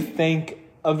 What do you think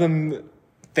of them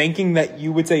thinking that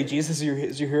you would say Jesus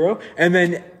is your hero, and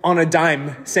then on a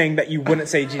dime saying that you wouldn't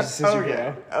say Jesus is your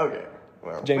hero? Okay.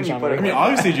 Well, James when you John put it I mean, like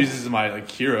obviously Jesus is my like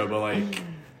hero, but like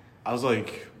I was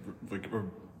like a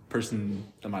person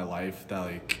in my life that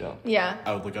like Yeah. Yeah.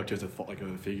 I would look up to as a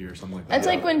figure or something like that. That's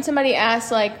like when somebody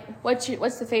asks, like, what's your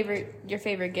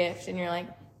favorite gift? And you're like,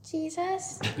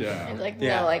 Jesus? Yeah. And like,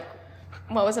 Yeah. no, like,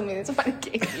 what was something that somebody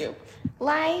gave you?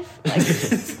 Life?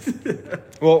 Like,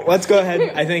 Well, let's go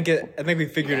ahead. I think we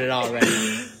figured it out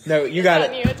already. No, you got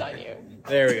it. it's on you.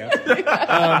 There we go.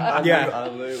 Yeah. I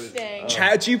literally- Dang.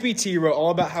 ChatGPT wrote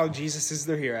all about how Jesus is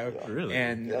their hero. Really?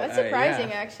 And That's surprising,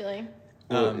 yeah. actually.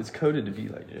 Well, it's coded to be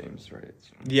like James, right?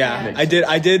 So- Yeah, Yeah.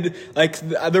 I did like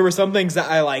there were some things that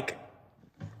I like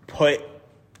put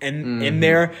in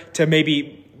there to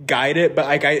maybe guide it, but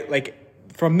like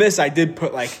from this I did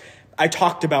put like I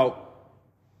talked about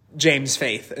James'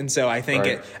 faith, and so I think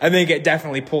Right. it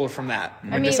definitely pulled from that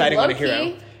when I mean, deciding on a low-key,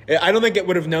 hero. I don't think it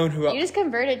would have known who. You just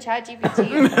converted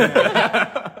ChatGPT.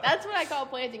 That's what I call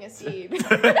planting a seed.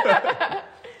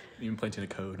 Even planting a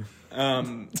code. It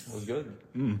was good.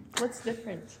 What's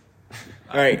different?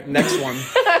 All right, next one.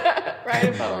 Write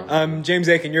a poem. James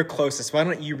Akin, you're closest. Why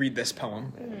don't you read this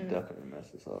poem? Definitely mess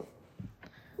this up.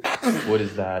 What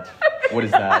is that? What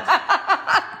is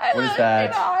that? What is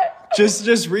that?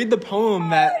 Just read the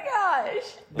poem that Gosh.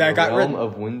 that In got the realm written.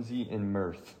 of whimsy and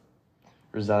mirth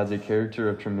resides a character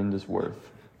of tremendous worth.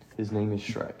 His name is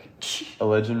Shrek, a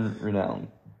legend renowned.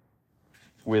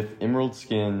 With emerald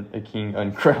skin, a king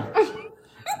uncrowned.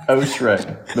 Oh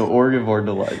Shrek, the org of our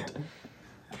delight.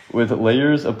 With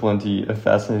layers of plenty, a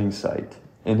fascinating sight.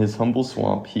 In his humble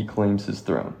swamp, he claims his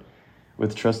throne.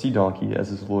 With trusty donkey as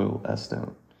his loyal as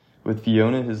stone. With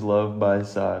Fiona, his love, by his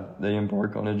side, they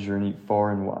embark on a journey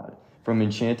far and wide. From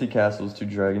enchanted castles to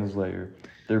dragon's lair,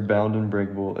 they're bound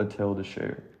unbreakable, a tale to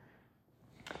share.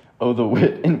 Oh, the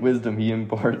wit and wisdom he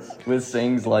imparts, with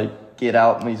sayings like, "Get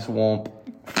out, me swamp,"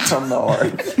 from the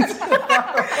heart.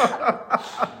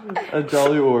 A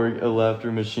jolly org, a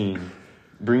laughter machine.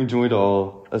 Bring joy to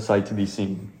all, a sight to be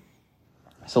seen.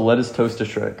 So let us toast to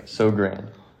Shrek, so grand,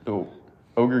 the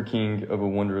ogre king of a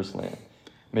wondrous land.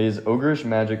 May his ogreish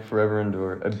magic forever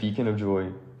endure, a beacon of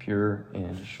joy, pure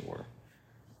and sure.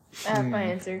 I have my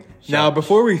answer. Now,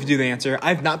 before we do the answer,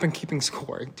 I've not been keeping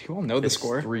score. Do you all know the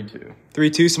score? 3-2.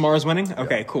 3-2, Samara's winning?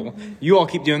 Okay, cool. You all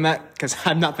keep doing that, because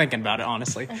I'm not thinking about it,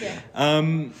 honestly.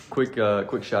 Okay. Quick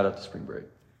shout out to Spring Break.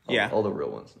 Yeah. All the real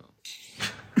ones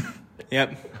know.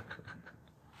 Yep.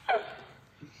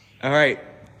 All right.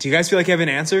 Do you guys feel like you have an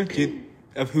answer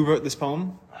of who wrote this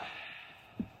poem?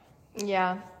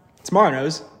 Yeah. Samara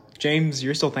knows. James,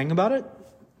 you're still thinking about it?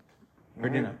 Or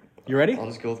do you know? You ready? I'll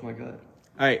just go with my gut.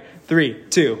 All right. 3,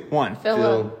 2, 1. Phil. Phil,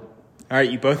 All right.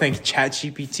 You both think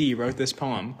ChatGPT wrote this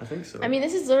poem. I think so. I mean,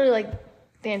 this is literally like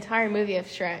the entire movie of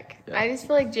Shrek. Yeah. I just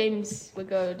feel like James would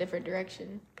go a different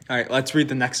direction. All right. Let's read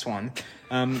the next one.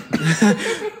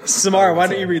 Samara, why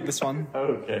don't you read this one?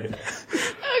 Okay.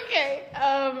 Okay.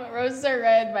 Roses are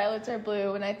red, violets are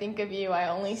blue. When I think of you, I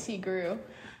only see Gru.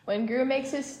 When Gru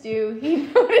makes his stew, he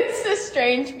noticed a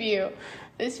strange view.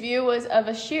 This view was of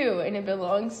a shoe, and it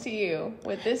belongs to you.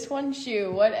 With this one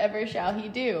shoe, whatever shall he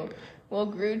do? Will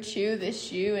Gru chew this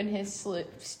shoe in his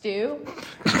stew?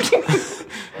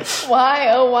 Why,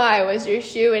 oh why, was your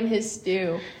shoe in his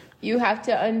stew? You have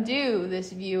to undo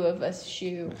this view of a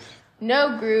shoe.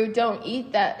 No, Gru, don't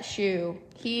eat that shoe.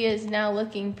 He is now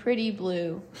looking pretty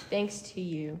blue, thanks to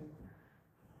you.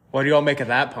 What do you all make of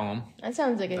that poem? That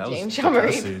sounds like a That was James Summary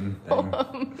depressing.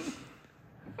 poem.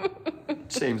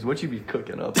 James, what you be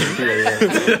cooking up at 2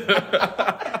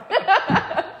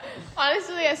 a.m.?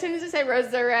 Honestly, as soon as I said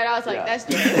roses are red, I was like, Yeah. that's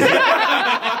James.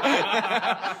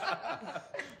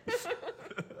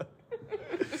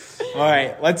 All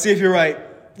right. Let's see if you're right.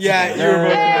 Yeah, you were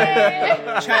both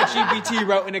right. ChatGPT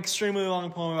wrote an extremely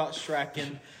long poem about Shrek,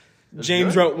 and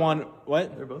James good. wrote one.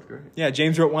 What? They're both great. Yeah,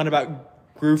 James wrote one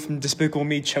about grew from Despicable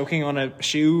Me choking on a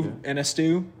shoe in a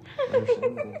stew.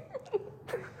 Understandable.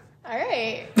 All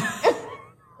right.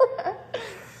 All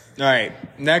right,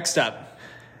 next up.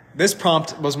 This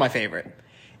prompt was my favorite.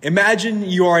 Imagine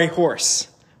you are a horse.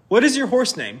 What is your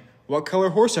horse name? What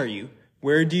color horse are you?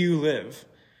 Where do you live?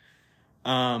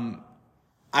 I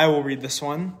will read this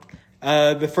one.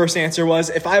 The first answer was,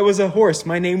 if I was a horse,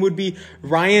 my name would be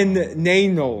Ryan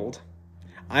Naynold.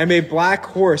 I'm a black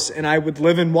horse and I would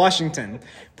live in Washington.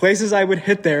 Places I would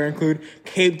hit there include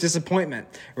Cape Disappointment.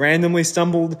 Randomly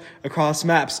stumbled across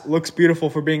maps. Looks beautiful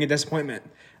for being a disappointment.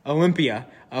 Olympia,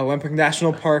 Olympic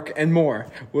National Park, and more.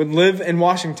 Would live in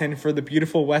Washington for the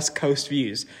beautiful West Coast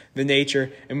views, the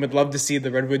nature, and would love to see the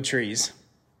redwood trees.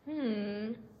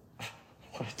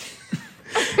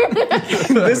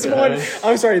 This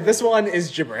one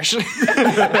is gibberish.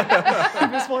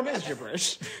 This one is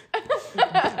gibberish.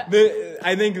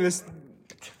 I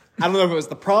don't know if it was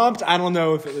the prompt. I don't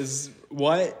know if it was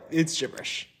what. It's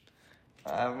gibberish.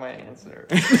 I have my answer.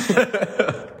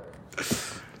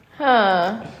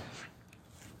 Huh.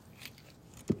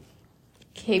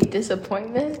 Cape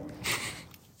Disappointment?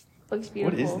 Looks What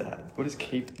beautiful. is that? What is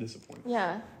Cape Disappointment?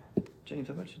 Yeah. James,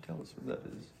 how about you tell us what that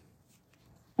is?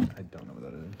 I don't know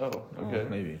what that is. Oh, okay.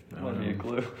 Maybe. I Might don't be a know.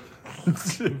 clue.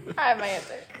 I have my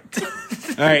answer.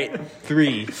 All right,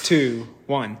 3, 2,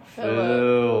 1.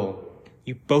 Phil.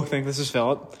 You both think this is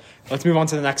Philip. Let's move on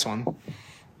to the next one.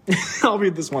 I'll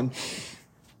read this one.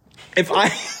 If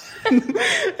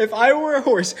I were a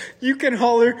horse, you can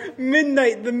holler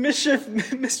Midnight the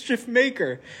mischief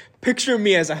maker. Picture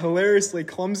me as a hilariously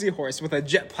clumsy horse with a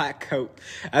jetpack coat.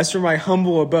 As for my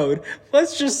humble abode,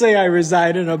 let's just say I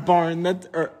reside in a barn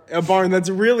that's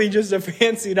really just a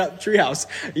fancied up treehouse.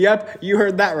 Yep, you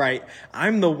heard that right.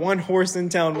 I'm the one horse in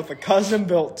town with a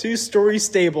custom-built 2-story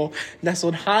stable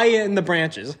nestled high in the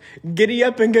branches. Giddy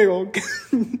up and giggle,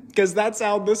 because that's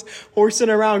how this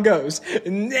horsing around goes.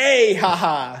 Nay,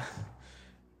 haha.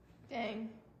 Dang.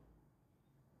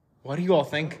 What do you all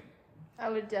think? I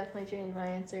would definitely change my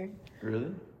answer.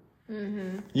 Really?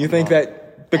 You think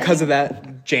that because of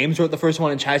that, James wrote the first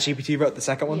one and ChatGPT wrote the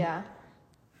second one? Yeah.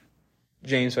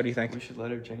 James, what do you think? We should let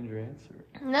her change her answer.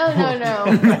 No.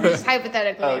 Just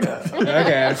hypothetically.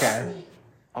 Okay.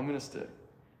 I'm gonna stick to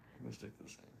the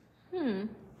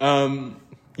same.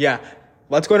 Yeah.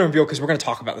 Let's go ahead and reveal because we're going to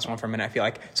talk about this one for a minute, I feel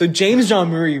like. So James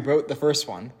John Murray wrote the first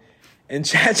one and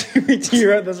ChatGPT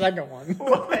wrote the second one.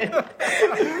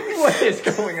 What is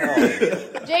going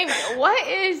on? James, what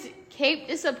is Cape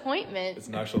Disappointment? It's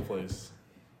an actual place.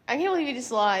 I can't believe you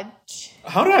just lied.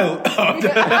 How did I?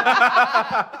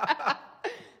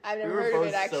 I've never We were heard of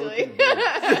it, both so actually. confused.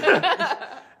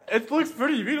 It looks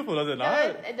pretty beautiful, does it not?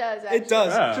 It does, actually. It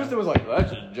does. Yeah. Tristan was like,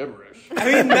 that's just gibberish.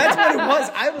 I mean, that's what it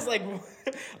was. I was like,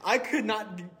 I could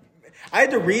not. I had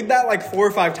to read that like 4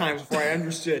 or 5 times before I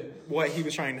understood what he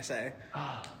was trying to say.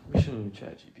 We should have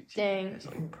ChatGPT. Dang. It's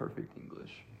like perfect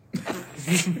English.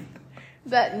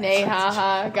 That nay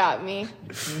haha got me.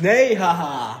 Nay,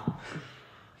 haha.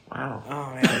 Wow.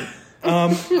 Oh, man.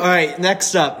 All right,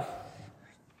 next up.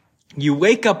 You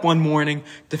wake up one morning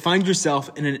to find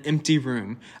yourself in an empty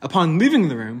room. Upon leaving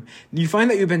the room, you find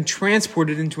that you've been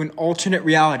transported into an alternate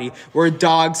reality where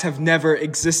dogs have never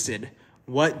existed.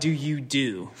 What do you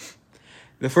do?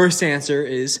 The first answer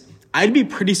is, I'd be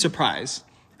pretty surprised.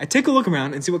 I'd take a look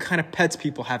around and see what kind of pets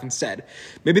people have instead.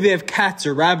 Maybe they have cats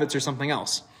or rabbits or something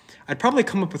else. I'd probably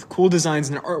come up with cool designs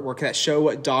and artwork that show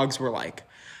what dogs were like.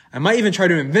 I might even try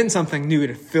to invent something new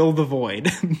to fill the void.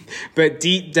 But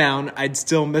deep down, I'd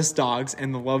still miss dogs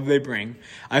and the love they bring.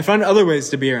 I found other ways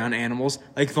to be around animals,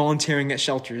 like volunteering at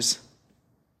shelters.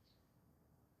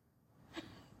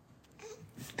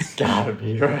 Gotta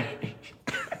be right.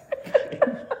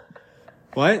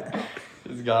 What?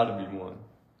 There's gotta be one.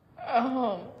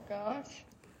 Oh, gosh.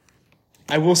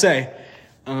 I will say,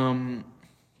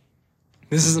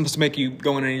 this isn't supposed to make you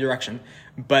go in any direction,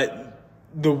 but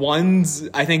the ones,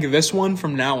 I think this one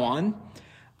from now on,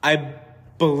 I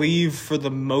believe for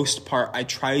the most part, I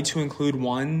try to include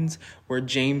ones where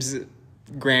James'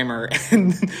 grammar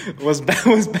was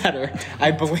better,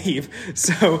 I believe.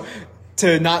 So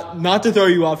to not to throw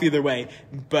you off either way,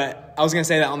 but I was going to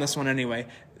say that on this one anyway.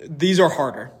 These are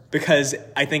harder because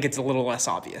I think it's a little less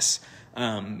obvious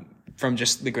from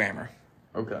just the grammar.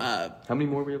 Okay. How many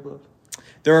more we have left?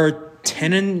 There are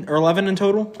 10 or 11 in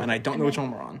total, and I don't know which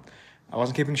one we're on. I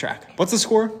wasn't keeping track. What's the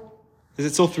score? Is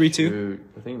it still 3-2? Dude,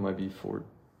 I think it might be 4-3.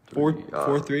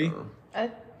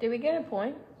 4-3? Did we get a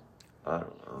point? I don't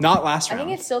know. Not last I round.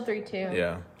 think it's still 3-2.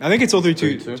 Yeah. I think it's still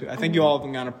 3-2. 3-2? I think you all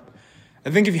have got a.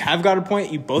 I think if you have got a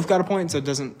point, you both got a point, so it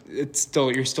doesn't. It's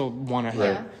still you're still one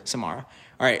ahead, Yeah. Samara.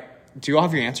 All right, Do you all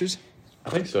have your answers? I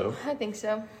think so. I think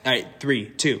so. All right, 3,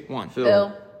 2, 1.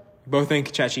 Phil. Both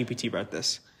think ChatGPT wrote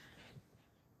this.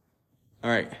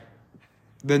 All right.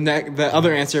 The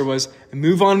other answer was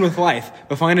move on with life,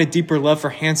 but find a deeper love for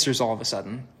hamsters all of a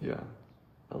sudden. Yeah.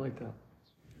 I like that.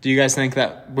 Do you guys think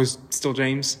that was still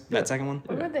James, that second one?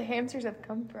 Where would the hamsters have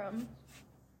come from?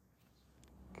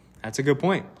 That's a good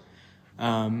point.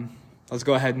 Let's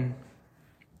go ahead and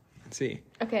see.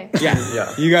 Okay.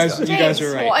 Yeah. You guys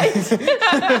were right. What?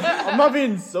 I'm not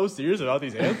being so serious about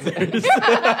these answers.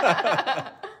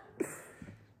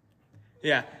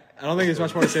 Yeah. I don't think there's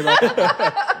much more to say about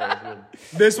that.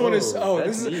 This one is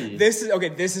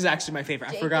this is actually my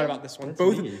favorite. I forgot about this one. That's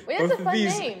Both me. Wait, that's both a of fun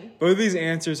these name. both of these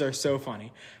answers are so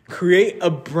funny. Create a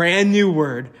brand new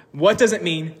word. What does it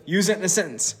mean? Use it in a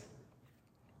sentence.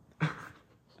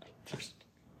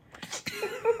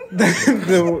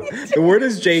 The word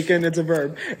is Jakin. It's a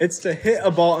verb. It's to hit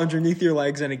a ball underneath your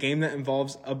legs in a game that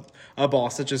involves a ball,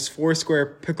 such as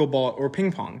foursquare, pickleball, or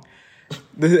ping pong.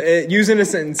 Use in a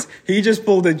sentence. He just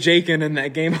pulled a Jakin in that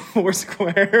game of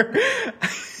Foursquare.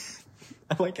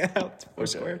 I like it how it's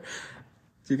Foursquare.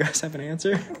 Do you guys have an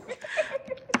answer?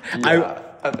 Yeah,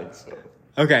 I think so.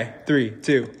 Okay, 3,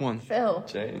 2, 1. Phil.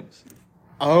 James.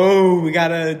 Oh, we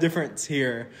got a difference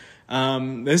here.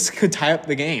 This could tie up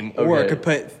the game, or it Okay. could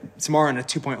put Samara in a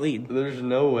 2-point lead. There's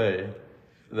no way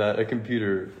that a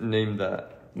computer named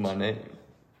that my name.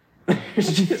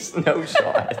 There's just no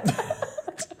shot.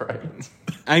 That's right.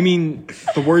 I mean,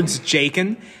 the word's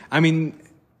Jakin. I mean,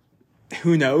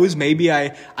 who knows? Maybe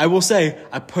I will say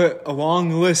I put a long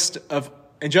list of,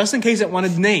 and just in case it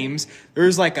wanted names,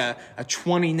 there's like a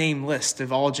 20 name list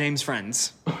of all James'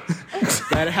 friends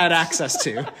that it had access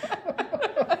to.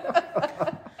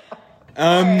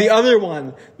 The other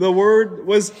one, the word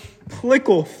was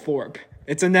plicklethorpe.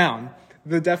 It's a noun.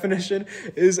 The definition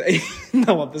is a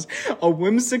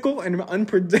whimsical and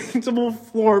unpredictable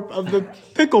florp of the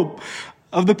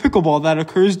pickleball that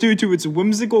occurs due to its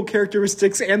whimsical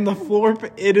characteristics and the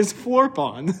florp it is florp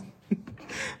on.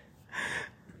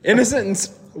 In a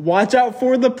sentence, watch out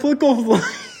for the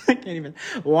plicklethorpe. I can't even.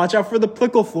 Watch out for the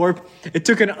plicklethorpe. It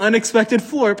took an unexpected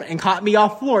florp and caught me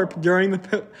off florp during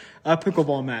the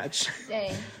pickleball match.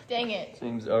 Dang it.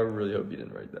 James, I really hope you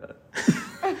didn't write that.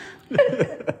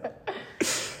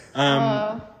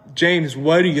 James,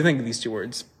 what do you think of these two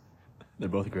words? They're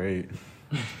both great.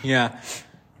 Yeah.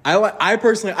 I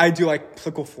personally do like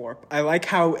plicklethorpe. I like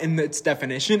how in its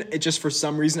definition, it just for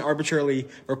some reason arbitrarily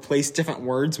replaced different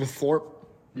words with florp,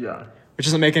 Yeah. which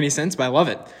doesn't make any sense, but I love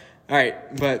it. All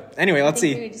right, but anyway, let's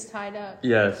We see. just tied up.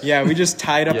 Yes. Yeah, we just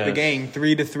tied up the Yes. game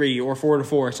 3-3 or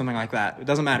 4-4, something like that. It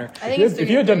doesn't matter. I think If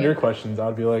you had done 3-3. your questions, I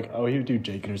would be like, oh, he would do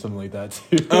Jakin or something like that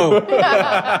too. Oh,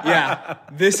 yeah.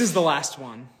 This is the last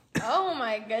one. Oh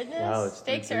my goodness. Wow, it's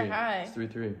Stakes 3-3. are high. It's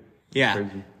 3-3. Yeah.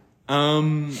 Crazy.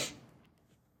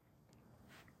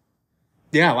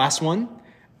 Yeah, last one.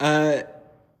 How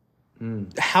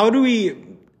do we...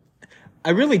 I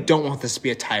really don't want this to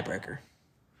be a tiebreaker.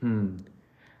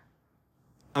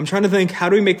 I'm trying to think, how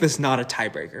do we make this not a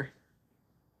tiebreaker?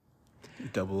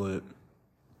 Double it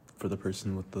for the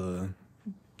person with the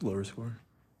lower score.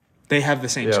 They have the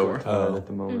same Yeah, score. we're tied at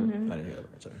the moment. Mm-hmm. I didn't hear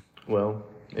that. Sorry. Well,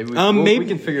 maybe Maybe we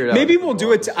can figure it out. Maybe we'll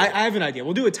do it. I have an idea.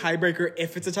 We'll do a tiebreaker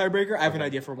if it's a tiebreaker. I have an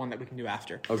idea for one that we can do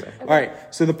after. Okay. All right.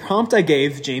 So the prompt I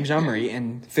gave James Jean-Marie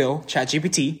and Phil,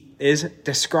 ChatGPT, is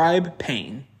describe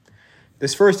pain.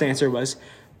 This first answer was,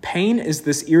 pain is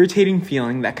this irritating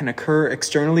feeling that can occur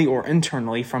externally or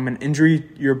internally from an injury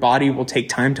your body will take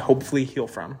time to hopefully heal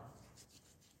from.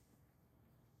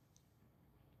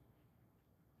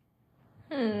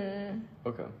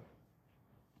 Okay.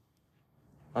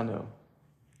 I know.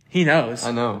 He knows.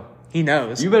 I know. He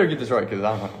knows. You better get this right because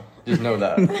I know. Just know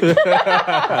that.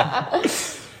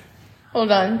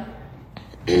 Hold on.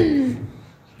 Pain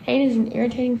is an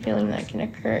irritating feeling that can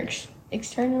occur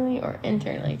externally or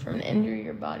internally from an injury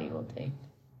your body will take.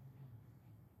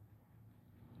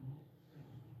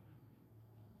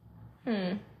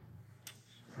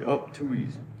 Oh, too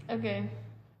easy. Okay.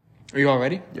 Are you all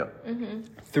ready? Yep.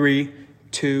 3,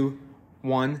 2,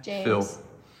 1. James. Phil.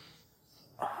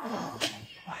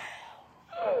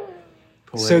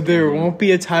 So there won't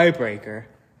be a tiebreaker.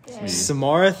 Dang.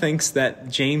 Samara thinks that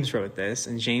James wrote this,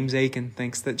 and James Akin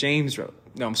thinks that James wrote.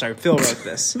 No, I'm sorry, Phil wrote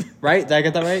this. Right? Did I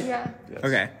get that right? Yeah. Yes.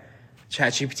 Okay.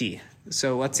 ChatGPT.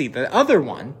 So let's see. The other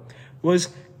one was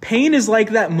pain is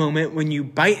like that moment when you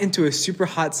bite into a super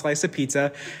hot slice of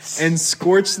pizza and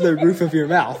scorch the roof of your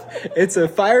mouth. It's a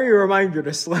fiery reminder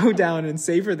to slow down and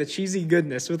savor the cheesy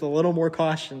goodness with a little more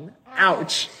caution.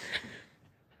 Ouch.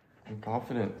 I'm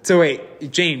confident. So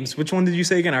wait, James, which one did you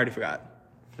say again? I already forgot.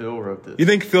 Phil wrote this. You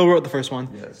think Phil wrote the first one?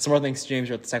 Yes. Samara thinks James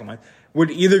wrote the second one. Would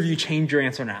either of you change your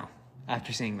answer now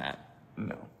after seeing that?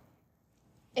 No.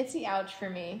 It's the ouch for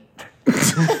me.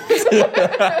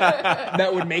 That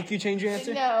would make you change your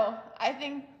answer? No,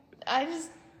 I just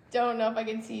don't know if I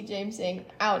can see James saying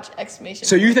ouch, exclamation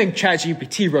So point. you think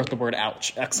ChatGPT wrote the word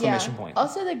ouch, exclamation point.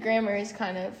 Also, the grammar is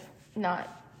kind of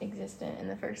not existent in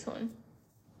the first one.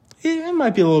 It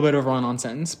might be a little bit of a run-on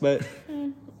sentence, but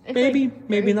It's maybe, like-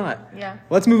 maybe not. Yeah.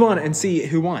 Let's move on and see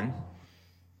who won.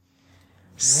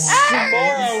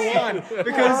 Samara won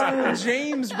because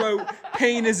James wrote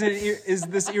pain is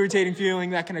this irritating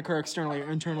feeling that can occur externally or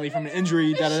internally from an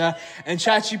injury, and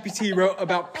ChatGPT wrote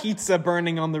about pizza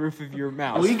burning on the roof of your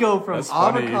mouth. We go from That's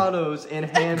funny. avocados and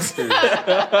hamsters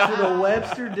to the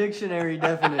Webster Dictionary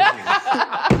definition.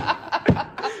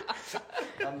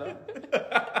 I'm done.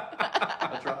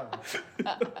 I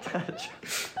tried.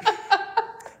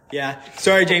 Yeah,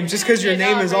 sorry James, just because your You're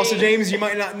name not is also ready. James, you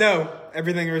might not know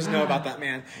everything there is to know about that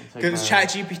man. Because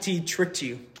ChatGPT tricked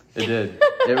you. It did.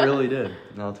 It really did.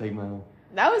 And I'll take my own.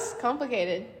 That was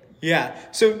complicated. Yeah.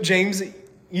 So James,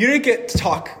 you didn't get to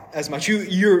talk as much.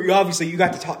 You obviously you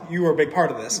got to talk. You were a big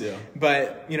part of this. Yeah.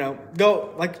 But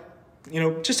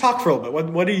just talk for a little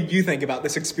bit. What do you think about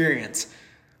this experience?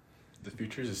 The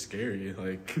future is scary.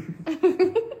 Like,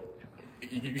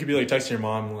 you could be like texting your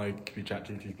mom, like, could be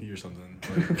ChatGPT or something.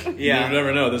 Like, Yeah. You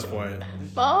never know at this point.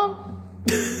 Mom?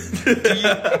 Do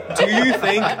you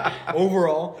think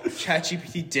overall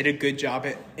ChatGPT did a good job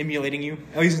at emulating you,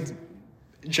 at least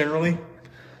generally?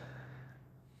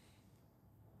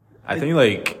 I think,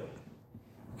 like,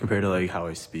 compared to, like, how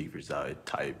I speak versus how I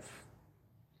type,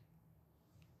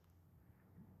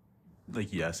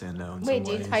 like, yes and no in Wait, some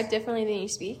do you ways. type differently than you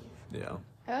speak? Yeah.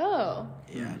 Oh.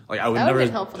 Yeah. Like, I would That never, would've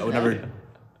been helpful I would to know. never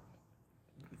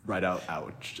write out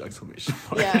ouch, exclamation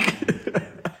mark. Yeah.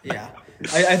 Yeah.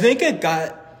 I think it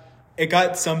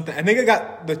got something. I think it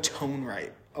got the tone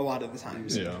right a lot of the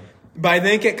times. Yeah. But I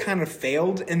think it kind of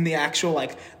failed in the actual,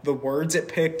 like, the words it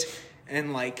picked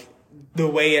and, like, the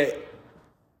way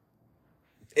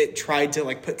it tried to,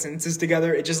 like, put sentences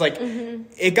together. It just, like,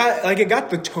 it got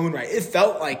the tone right. It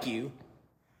felt like you,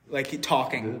 like,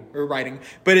 talking or writing.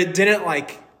 But it didn't,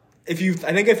 like, I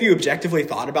think if you objectively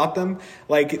thought about them,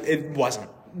 like, it wasn't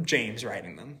James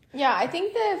writing them. Yeah, I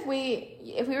think that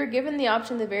if we were given the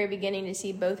option at the very beginning to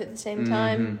see both at the same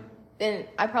time, then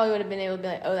I probably would have been able to be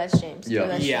like, oh, that's James. Yeah. Oh,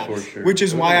 that's Yeah, James. For sure. which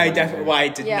is why I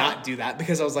Would've did Yeah. not do that,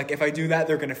 because I was like, if I do that,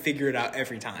 they're gonna figure it out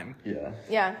every time. Yeah.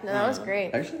 Yeah, no, that was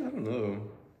great. Actually, I don't know.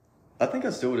 I think I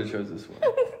still would have chose this one.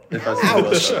 If I still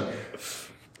Ouch.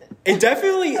 It was Would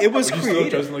you still have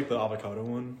creative. chosen, like, the avocado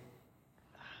one?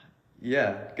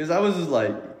 Yeah, because I was just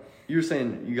like, you were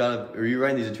saying you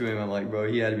writing these at 2 a.m. I'm like,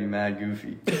 bro, he had to be mad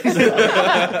goofy.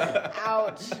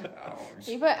 Ouch.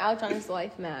 He put ouch on his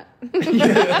life mat.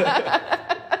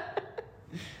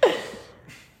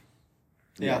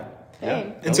 Yeah.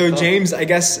 Dang. And so, James, I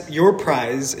guess your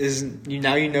prize is you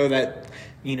know that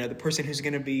the person who's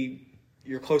gonna be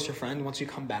your closer friend once you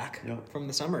come back from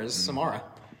the summer is Samara.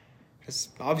 Because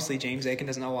obviously James Akin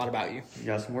doesn't know a lot about you. You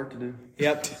got some work to do.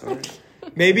 Yep. Sorry.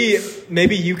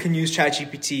 Maybe you can use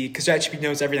ChatGPT because ChatGPT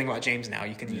knows everything about James now.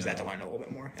 You can use that to learn a little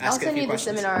bit more. I Ask it also a few need the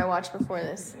questions. seminar I watched before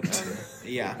this.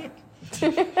 Yeah.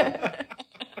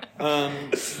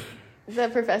 The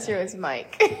professor was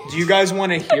Mike. Do you guys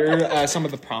want to hear some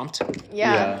of the prompt?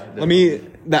 Yeah.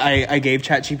 I gave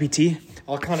ChatGPT.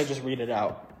 I'll kind of just read it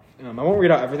out. I won't read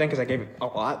out everything because I gave it a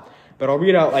lot, but I'll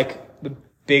read out like the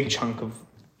big chunk of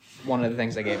one of the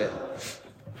things I gave it.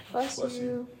 Bless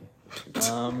you.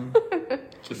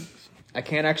 I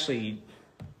can't actually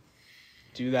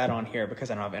do that on here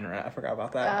because I don't have internet. I forgot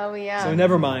about that. Oh, yeah. So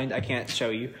never mind. I can't show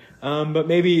you. But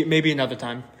maybe another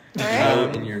time. All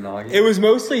right. In your noggin. It was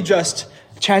mostly just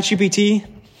ChatGPT.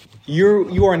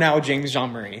 You are now James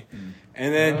Jean-Marie,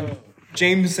 and then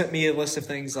James sent me a list of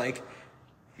things like,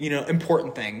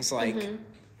 important things like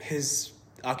his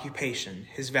occupation,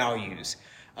 his values,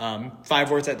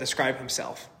 5 words that describe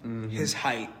himself, his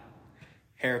height,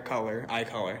 hair color, eye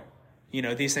color.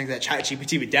 These things that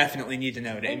ChatGPT would definitely need to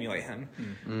know to emulate him.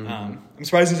 I'm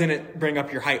surprised it didn't bring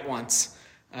up your height once.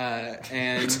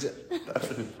 And That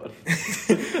would be funny.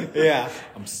 yeah.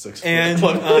 I'm 6 And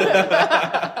foot.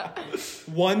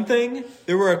 one thing,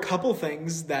 there were a couple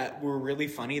things that were really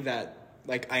funny that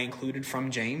like I included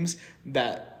from James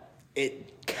that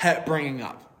it kept bringing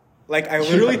up. Like, I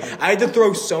had to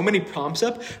throw so many prompts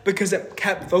up because it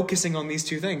kept focusing on these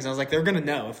two things. I was like, they're going to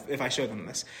know if I show them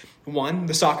this. One,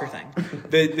 the soccer thing.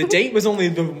 The date was only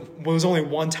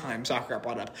one time soccer got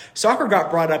brought up. Soccer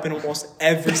got brought up in almost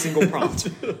every single prompt.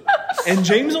 And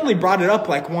James only brought it up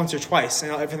like once or twice in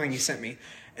everything he sent me.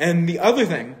 And the other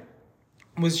thing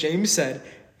was James said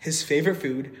his favorite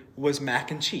food was mac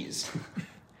and cheese.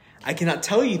 I cannot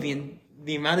tell you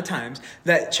the amount of times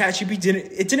that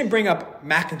ChatGPT didn't bring up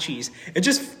mac and cheese. It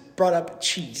just brought up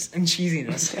cheese and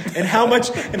cheesiness and how much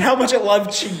it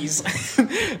loved cheese.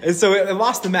 And so it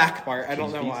lost the mac part. I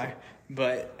don't know why,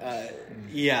 but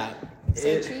yeah.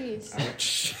 Cheese.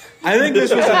 Ouch. I think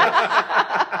this was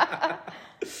ouch.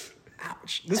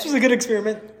 This was a good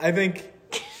experiment. I think.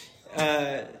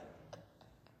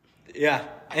 Yeah.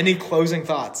 Any closing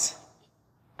thoughts?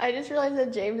 I just realized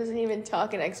that James doesn't even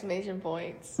talk in exclamation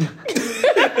points.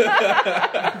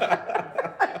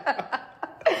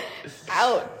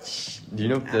 Ouch. Do you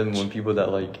know them when people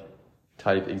that like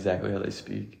type exactly how they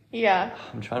speak? Yeah.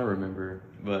 I'm trying to remember,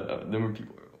 but them were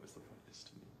people who are always the funniest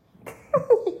to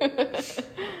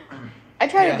me. I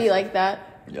try to be like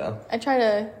that. Yeah. I try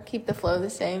to keep the flow the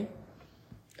same.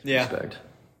 Yeah. Respect.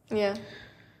 Yeah.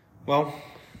 Well,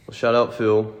 Shout out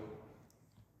Phil.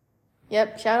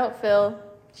 Yep. Shout out Phil.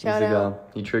 Shout He's the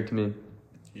out. guy. He tricked me.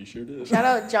 You sure did. Shout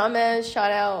out Jamez.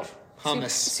 Shout out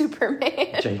hummus.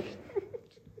 Superman. Jake.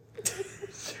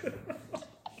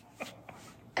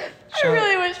 I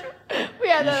really wish we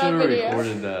had You that should on have video.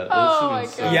 recorded that. Oh my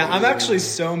That God. Yeah, I'm actually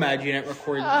so mad you didn't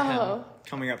record him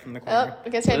coming up from the corner. Oh, I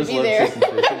guess I had to be there.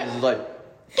 This is like,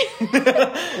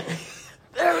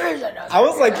 There is another. I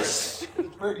was like,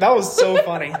 that was so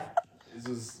funny. This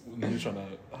is when you're trying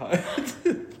to hide.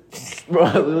 bro,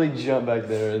 I literally jumped back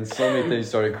there and so many things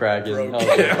started cracking. I was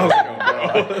like,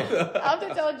 I'll have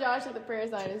to tell Josh that the prayer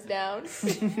sign is down.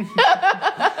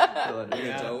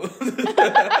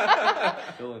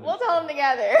 We'll tell him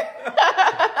together.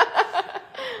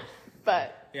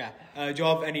 But Yeah. Do you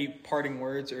all have any parting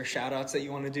words or shout outs that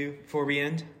you want to do before we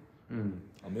end?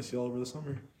 I'll miss you all over the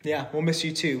summer. Yeah, we'll miss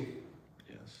you too.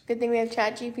 good thing we have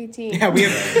ChatGPT. Yeah, we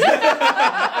have.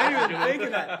 I didn't even think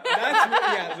of that.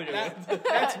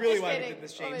 That's really Just why kidding. we did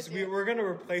this, We'll James. miss you. We're going to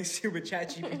replace you with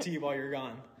ChatGPT while you're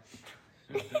gone.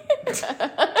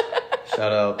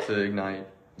 shout out to Ignite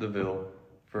the Ville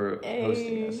for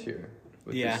hosting us here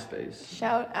with Yeah. this space.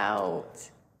 Shout out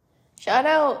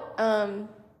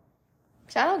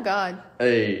God.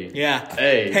 Hey. Yeah.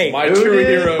 Hey. Hey, My Who true did?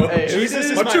 hero. Hey, who Jesus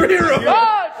did? is my true hero.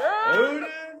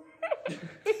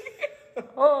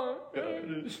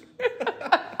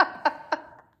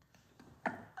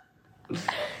 You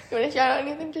want to shout out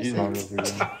anything, He's Tristan?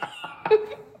 not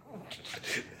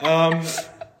real.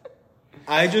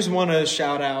 I just want to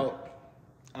shout out.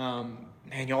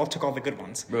 Man, y'all took all the good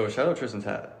ones. Bro, shout out Tristan's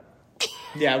hat.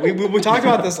 Yeah, we talked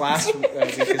about this last week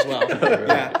as well.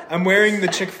 Yeah, I'm wearing the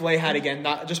Chick-fil-A hat again,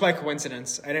 not just by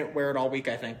coincidence. I didn't wear it all week,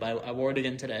 I think, but I wore it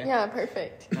again today. Yeah,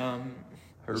 perfect.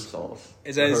 Herb sauce.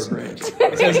 It says, Herb ranch.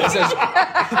 it says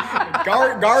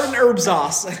garden herb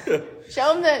sauce.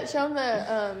 Show him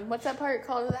the what's that part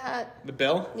called of the hat? The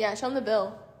bill, Yeah, show him the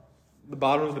bill. the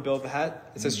bottom of the bill of the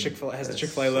hat. It says Chick-fil-A. It has the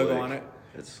Chick-fil-A logo slick. on it.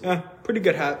 It's Yeah, pretty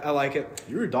good hat. I like it.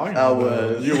 You were dogging I him, was.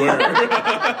 though. You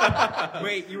were.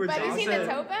 Wait, you were But have you seen the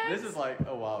Johnson? tote bags? This is like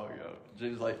a while ago.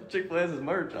 James was like, Chick-fil-A has his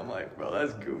merch. I'm like, bro,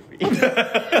 that's goofy.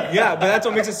 Yeah, but that's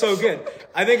what makes it so good.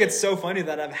 I think it's so funny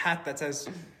that I have a hat that says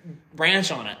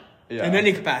ranch on it Yeah. in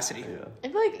any capacity. Yeah. I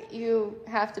feel like you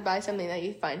have to buy something that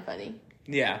you find funny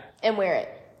Yeah. and wear it.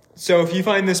 So if you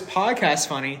find this podcast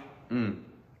funny,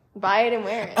 Buy it and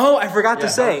wear it. oh, I forgot Yeah, to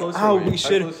say. how close are Oh, we? we How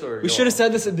should close are we should have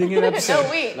said this at the beginning of the episode. No,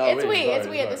 we. No, It's we. we. Sorry, It's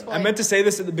we at this sorry. point. I meant to say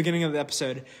this at the beginning of the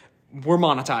episode. We're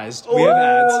monetized. We have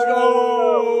ads.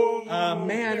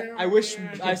 Man, I wish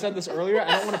I said this earlier.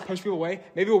 I don't want to push people away.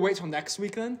 Maybe we'll wait till next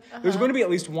week then. There's going to be at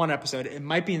least one episode. It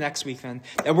might be next week then.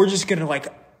 That we're just going to like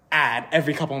add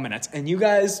every couple of minutes. And you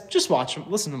guys just watch them.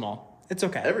 Listen to them all. It's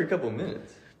okay. Every couple of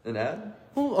minutes. An ad?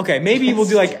 Well, okay, maybe we'll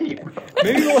do like... Maybe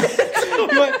we'll... You know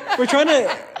what? We're trying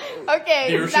to...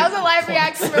 Okay, that was a live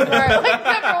reaction from our like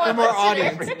number one From our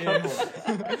listener.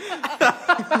 audience.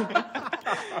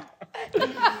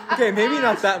 Okay, maybe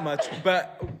not that much,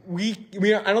 but we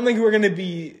I don't think we're going to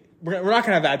be... We're not going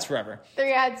to have ads forever.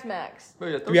 3 ads max. Bro,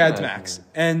 yeah, 3 ads max.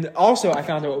 And also, I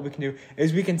found out what we can do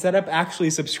is we can set up actually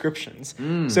subscriptions.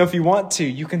 So if you want to,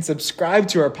 you can subscribe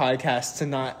to our podcast to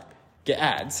not get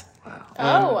ads.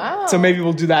 Oh, wow. So maybe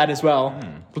we'll do that as well.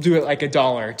 We'll do it like $1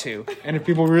 or $2. And if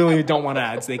people really don't want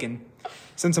ads, they can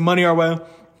send some money our way.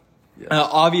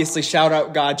 Obviously, shout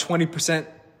out God 20%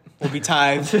 will be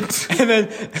tithed, and then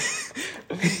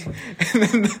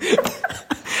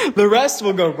the rest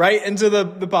will go right into the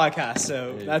podcast.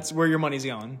 So that's where your money's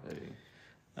going.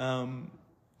 So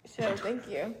thank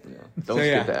you. Yeah. Don't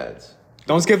skip ads.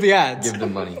 Don't skip the ads. Give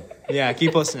them money. Yeah,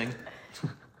 keep listening.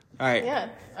 All right. Yeah.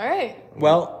 All right.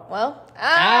 Well. Well.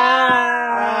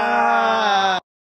 Ah!